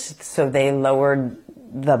couldn't, so they lowered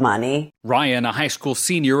the money. Ryan, a high school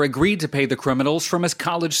senior, agreed to pay the criminals from his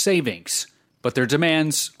college savings, but their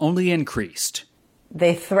demands only increased.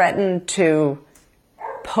 They threatened to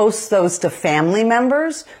post those to family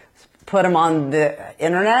members, put them on the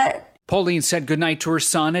internet. Pauline said goodnight to her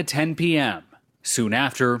son at 10 p.m. Soon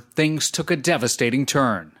after, things took a devastating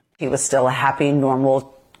turn. He was still a happy,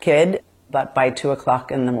 normal kid, but by 2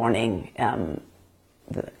 o'clock in the morning,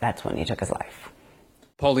 that's when he took his life.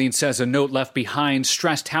 Pauline says a note left behind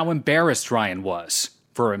stressed how embarrassed Ryan was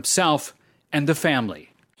for himself and the family.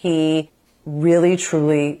 He really,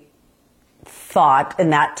 truly thought in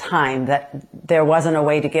that time that there wasn't a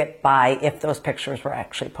way to get by if those pictures were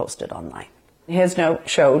actually posted online. His note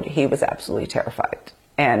showed he was absolutely terrified,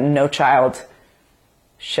 and no child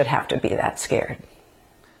should have to be that scared.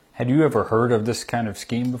 Had you ever heard of this kind of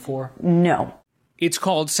scheme before? No. It's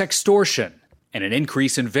called sextortion, and an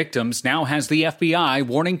increase in victims now has the FBI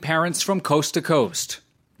warning parents from coast to coast.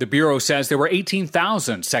 The Bureau says there were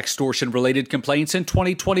 18,000 sextortion-related complaints in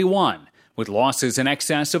 2021, with losses in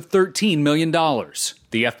excess of $13 million.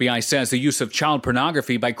 The FBI says the use of child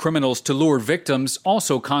pornography by criminals to lure victims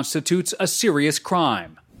also constitutes a serious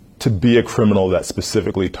crime. To be a criminal that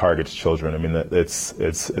specifically targets children, I mean,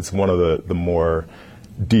 it's one of the more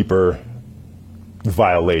deeper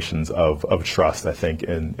violations of trust, I think,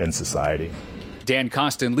 in society. Dan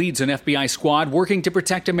Costin leads an FBI squad working to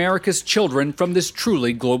protect America's children from this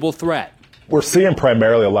truly global threat. We're seeing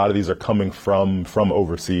primarily a lot of these are coming from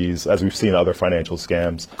overseas, as we've seen other financial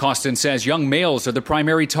scams. Costin says young males are the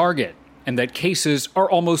primary target and that cases are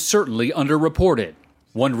almost certainly underreported.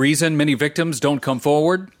 One reason many victims don't come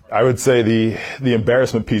forward? I would say the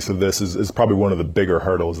embarrassment piece of this is probably one of the bigger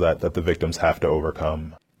hurdles that the victims have to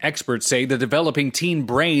overcome. Experts say the developing teen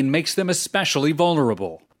brain makes them especially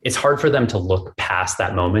vulnerable. It's hard for them to look past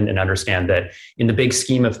that moment and understand that in the big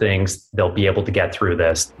scheme of things, they'll be able to get through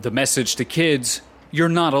this. The message to kids, you're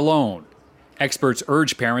not alone. Experts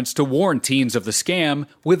urge parents to warn teens of the scam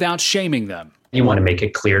without shaming them. You want to make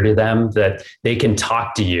it clear to them that they can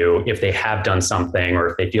talk to you if they have done something or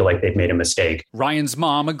if they feel like they've made a mistake. Ryan's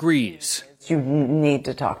mom agrees. You need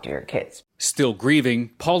to talk to your kids. Still grieving,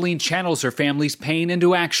 Pauline channels her family's pain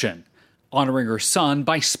into action, honoring her son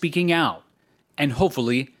by speaking out and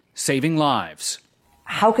hopefully saving lives.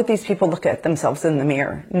 How could these people look at themselves in the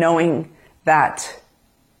mirror knowing that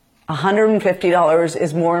 $150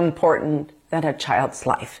 is more important than a child's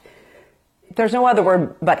life? There's no other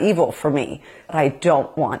word but evil for me. I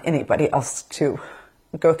don't want anybody else to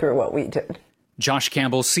go through what we did. Josh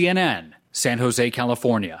Campbell, CNN, San Jose,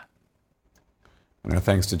 California.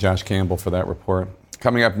 Thanks to Josh Campbell for that report.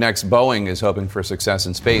 Coming up next, Boeing is hoping for success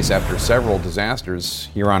in space after several disasters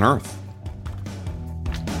here on Earth.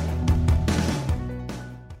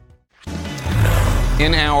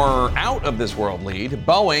 In our out-of-this-world lead,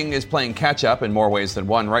 Boeing is playing catch-up in more ways than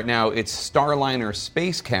one. Right now, its Starliner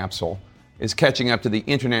space capsule is catching up to the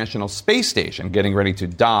International Space Station, getting ready to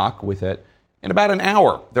dock with it in about an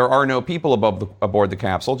hour. There are no people aboard the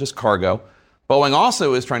capsule, just cargo. Boeing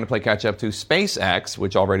also is trying to play catch-up to SpaceX,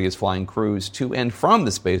 which already is flying crews to and from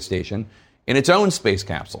the space station in its own space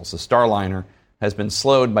capsules. The Starliner has been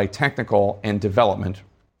slowed by technical and development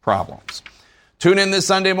problems. Tune in this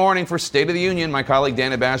Sunday morning for State of the Union. My colleague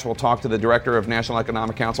Dana Bash will talk to the Director of National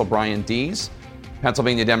Economic Council, Brian Dees,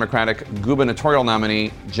 Pennsylvania Democratic gubernatorial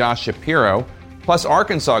nominee Josh Shapiro, plus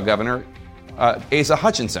Arkansas Governor Asa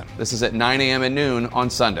Hutchinson. This is at 9 a.m. and noon on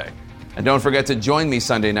Sunday. And don't forget to join me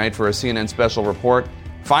Sunday night for a CNN special report,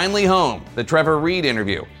 Finally Home, the Trevor Reed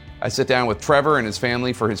interview. I sit down with Trevor and his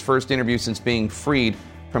family for his first interview since being freed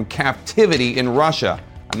from captivity in Russia.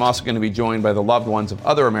 I'm also going to be joined by the loved ones of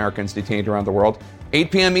other Americans detained around the world.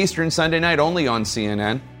 8 p.m. Eastern Sunday night only on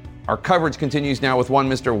CNN. Our coverage continues now with one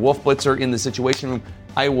Mr. Wolf Blitzer in the Situation Room.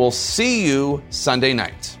 I will see you Sunday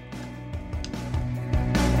night.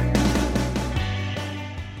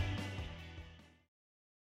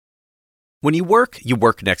 When you work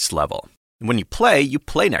next level. And when you play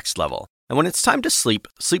next level. And when it's time to sleep,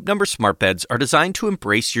 Sleep Number smart beds are designed to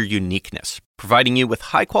embrace your uniqueness, providing you with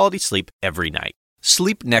high-quality sleep every night.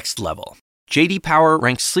 Sleep next level. J.D. Power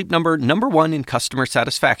ranks Sleep Number #1 in customer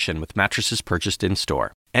satisfaction with mattresses purchased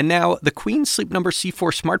in-store. And now, the Queen Sleep Number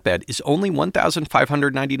C4 smart bed is only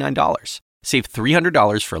 $1,599. Save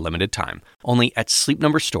 $300 for a limited time, only at Sleep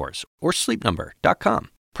Number stores or sleepnumber.com.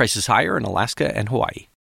 Prices higher in Alaska and Hawaii.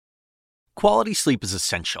 Quality sleep is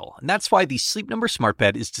essential, and that's why the Sleep Number smart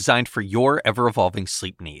bed is designed for your ever-evolving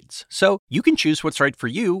sleep needs. So you can choose what's right for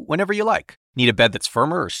you whenever you like. Need a bed that's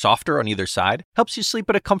firmer or softer on either side? Helps you sleep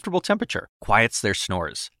at a comfortable temperature. Quiets their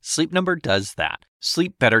snores. Sleep Number does that.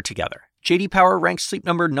 Sleep better together. J.D. Power ranks Sleep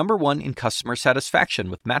Number #1 in customer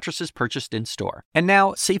satisfaction with mattresses purchased in-store. And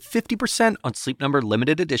now, save 50% on Sleep Number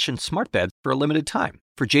limited edition smart beds for a limited time.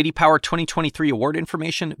 For J.D. Power 2023 award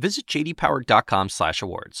information, visit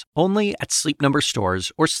jdpower.com/awards. Only at Sleep Number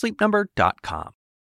stores or sleepnumber.com.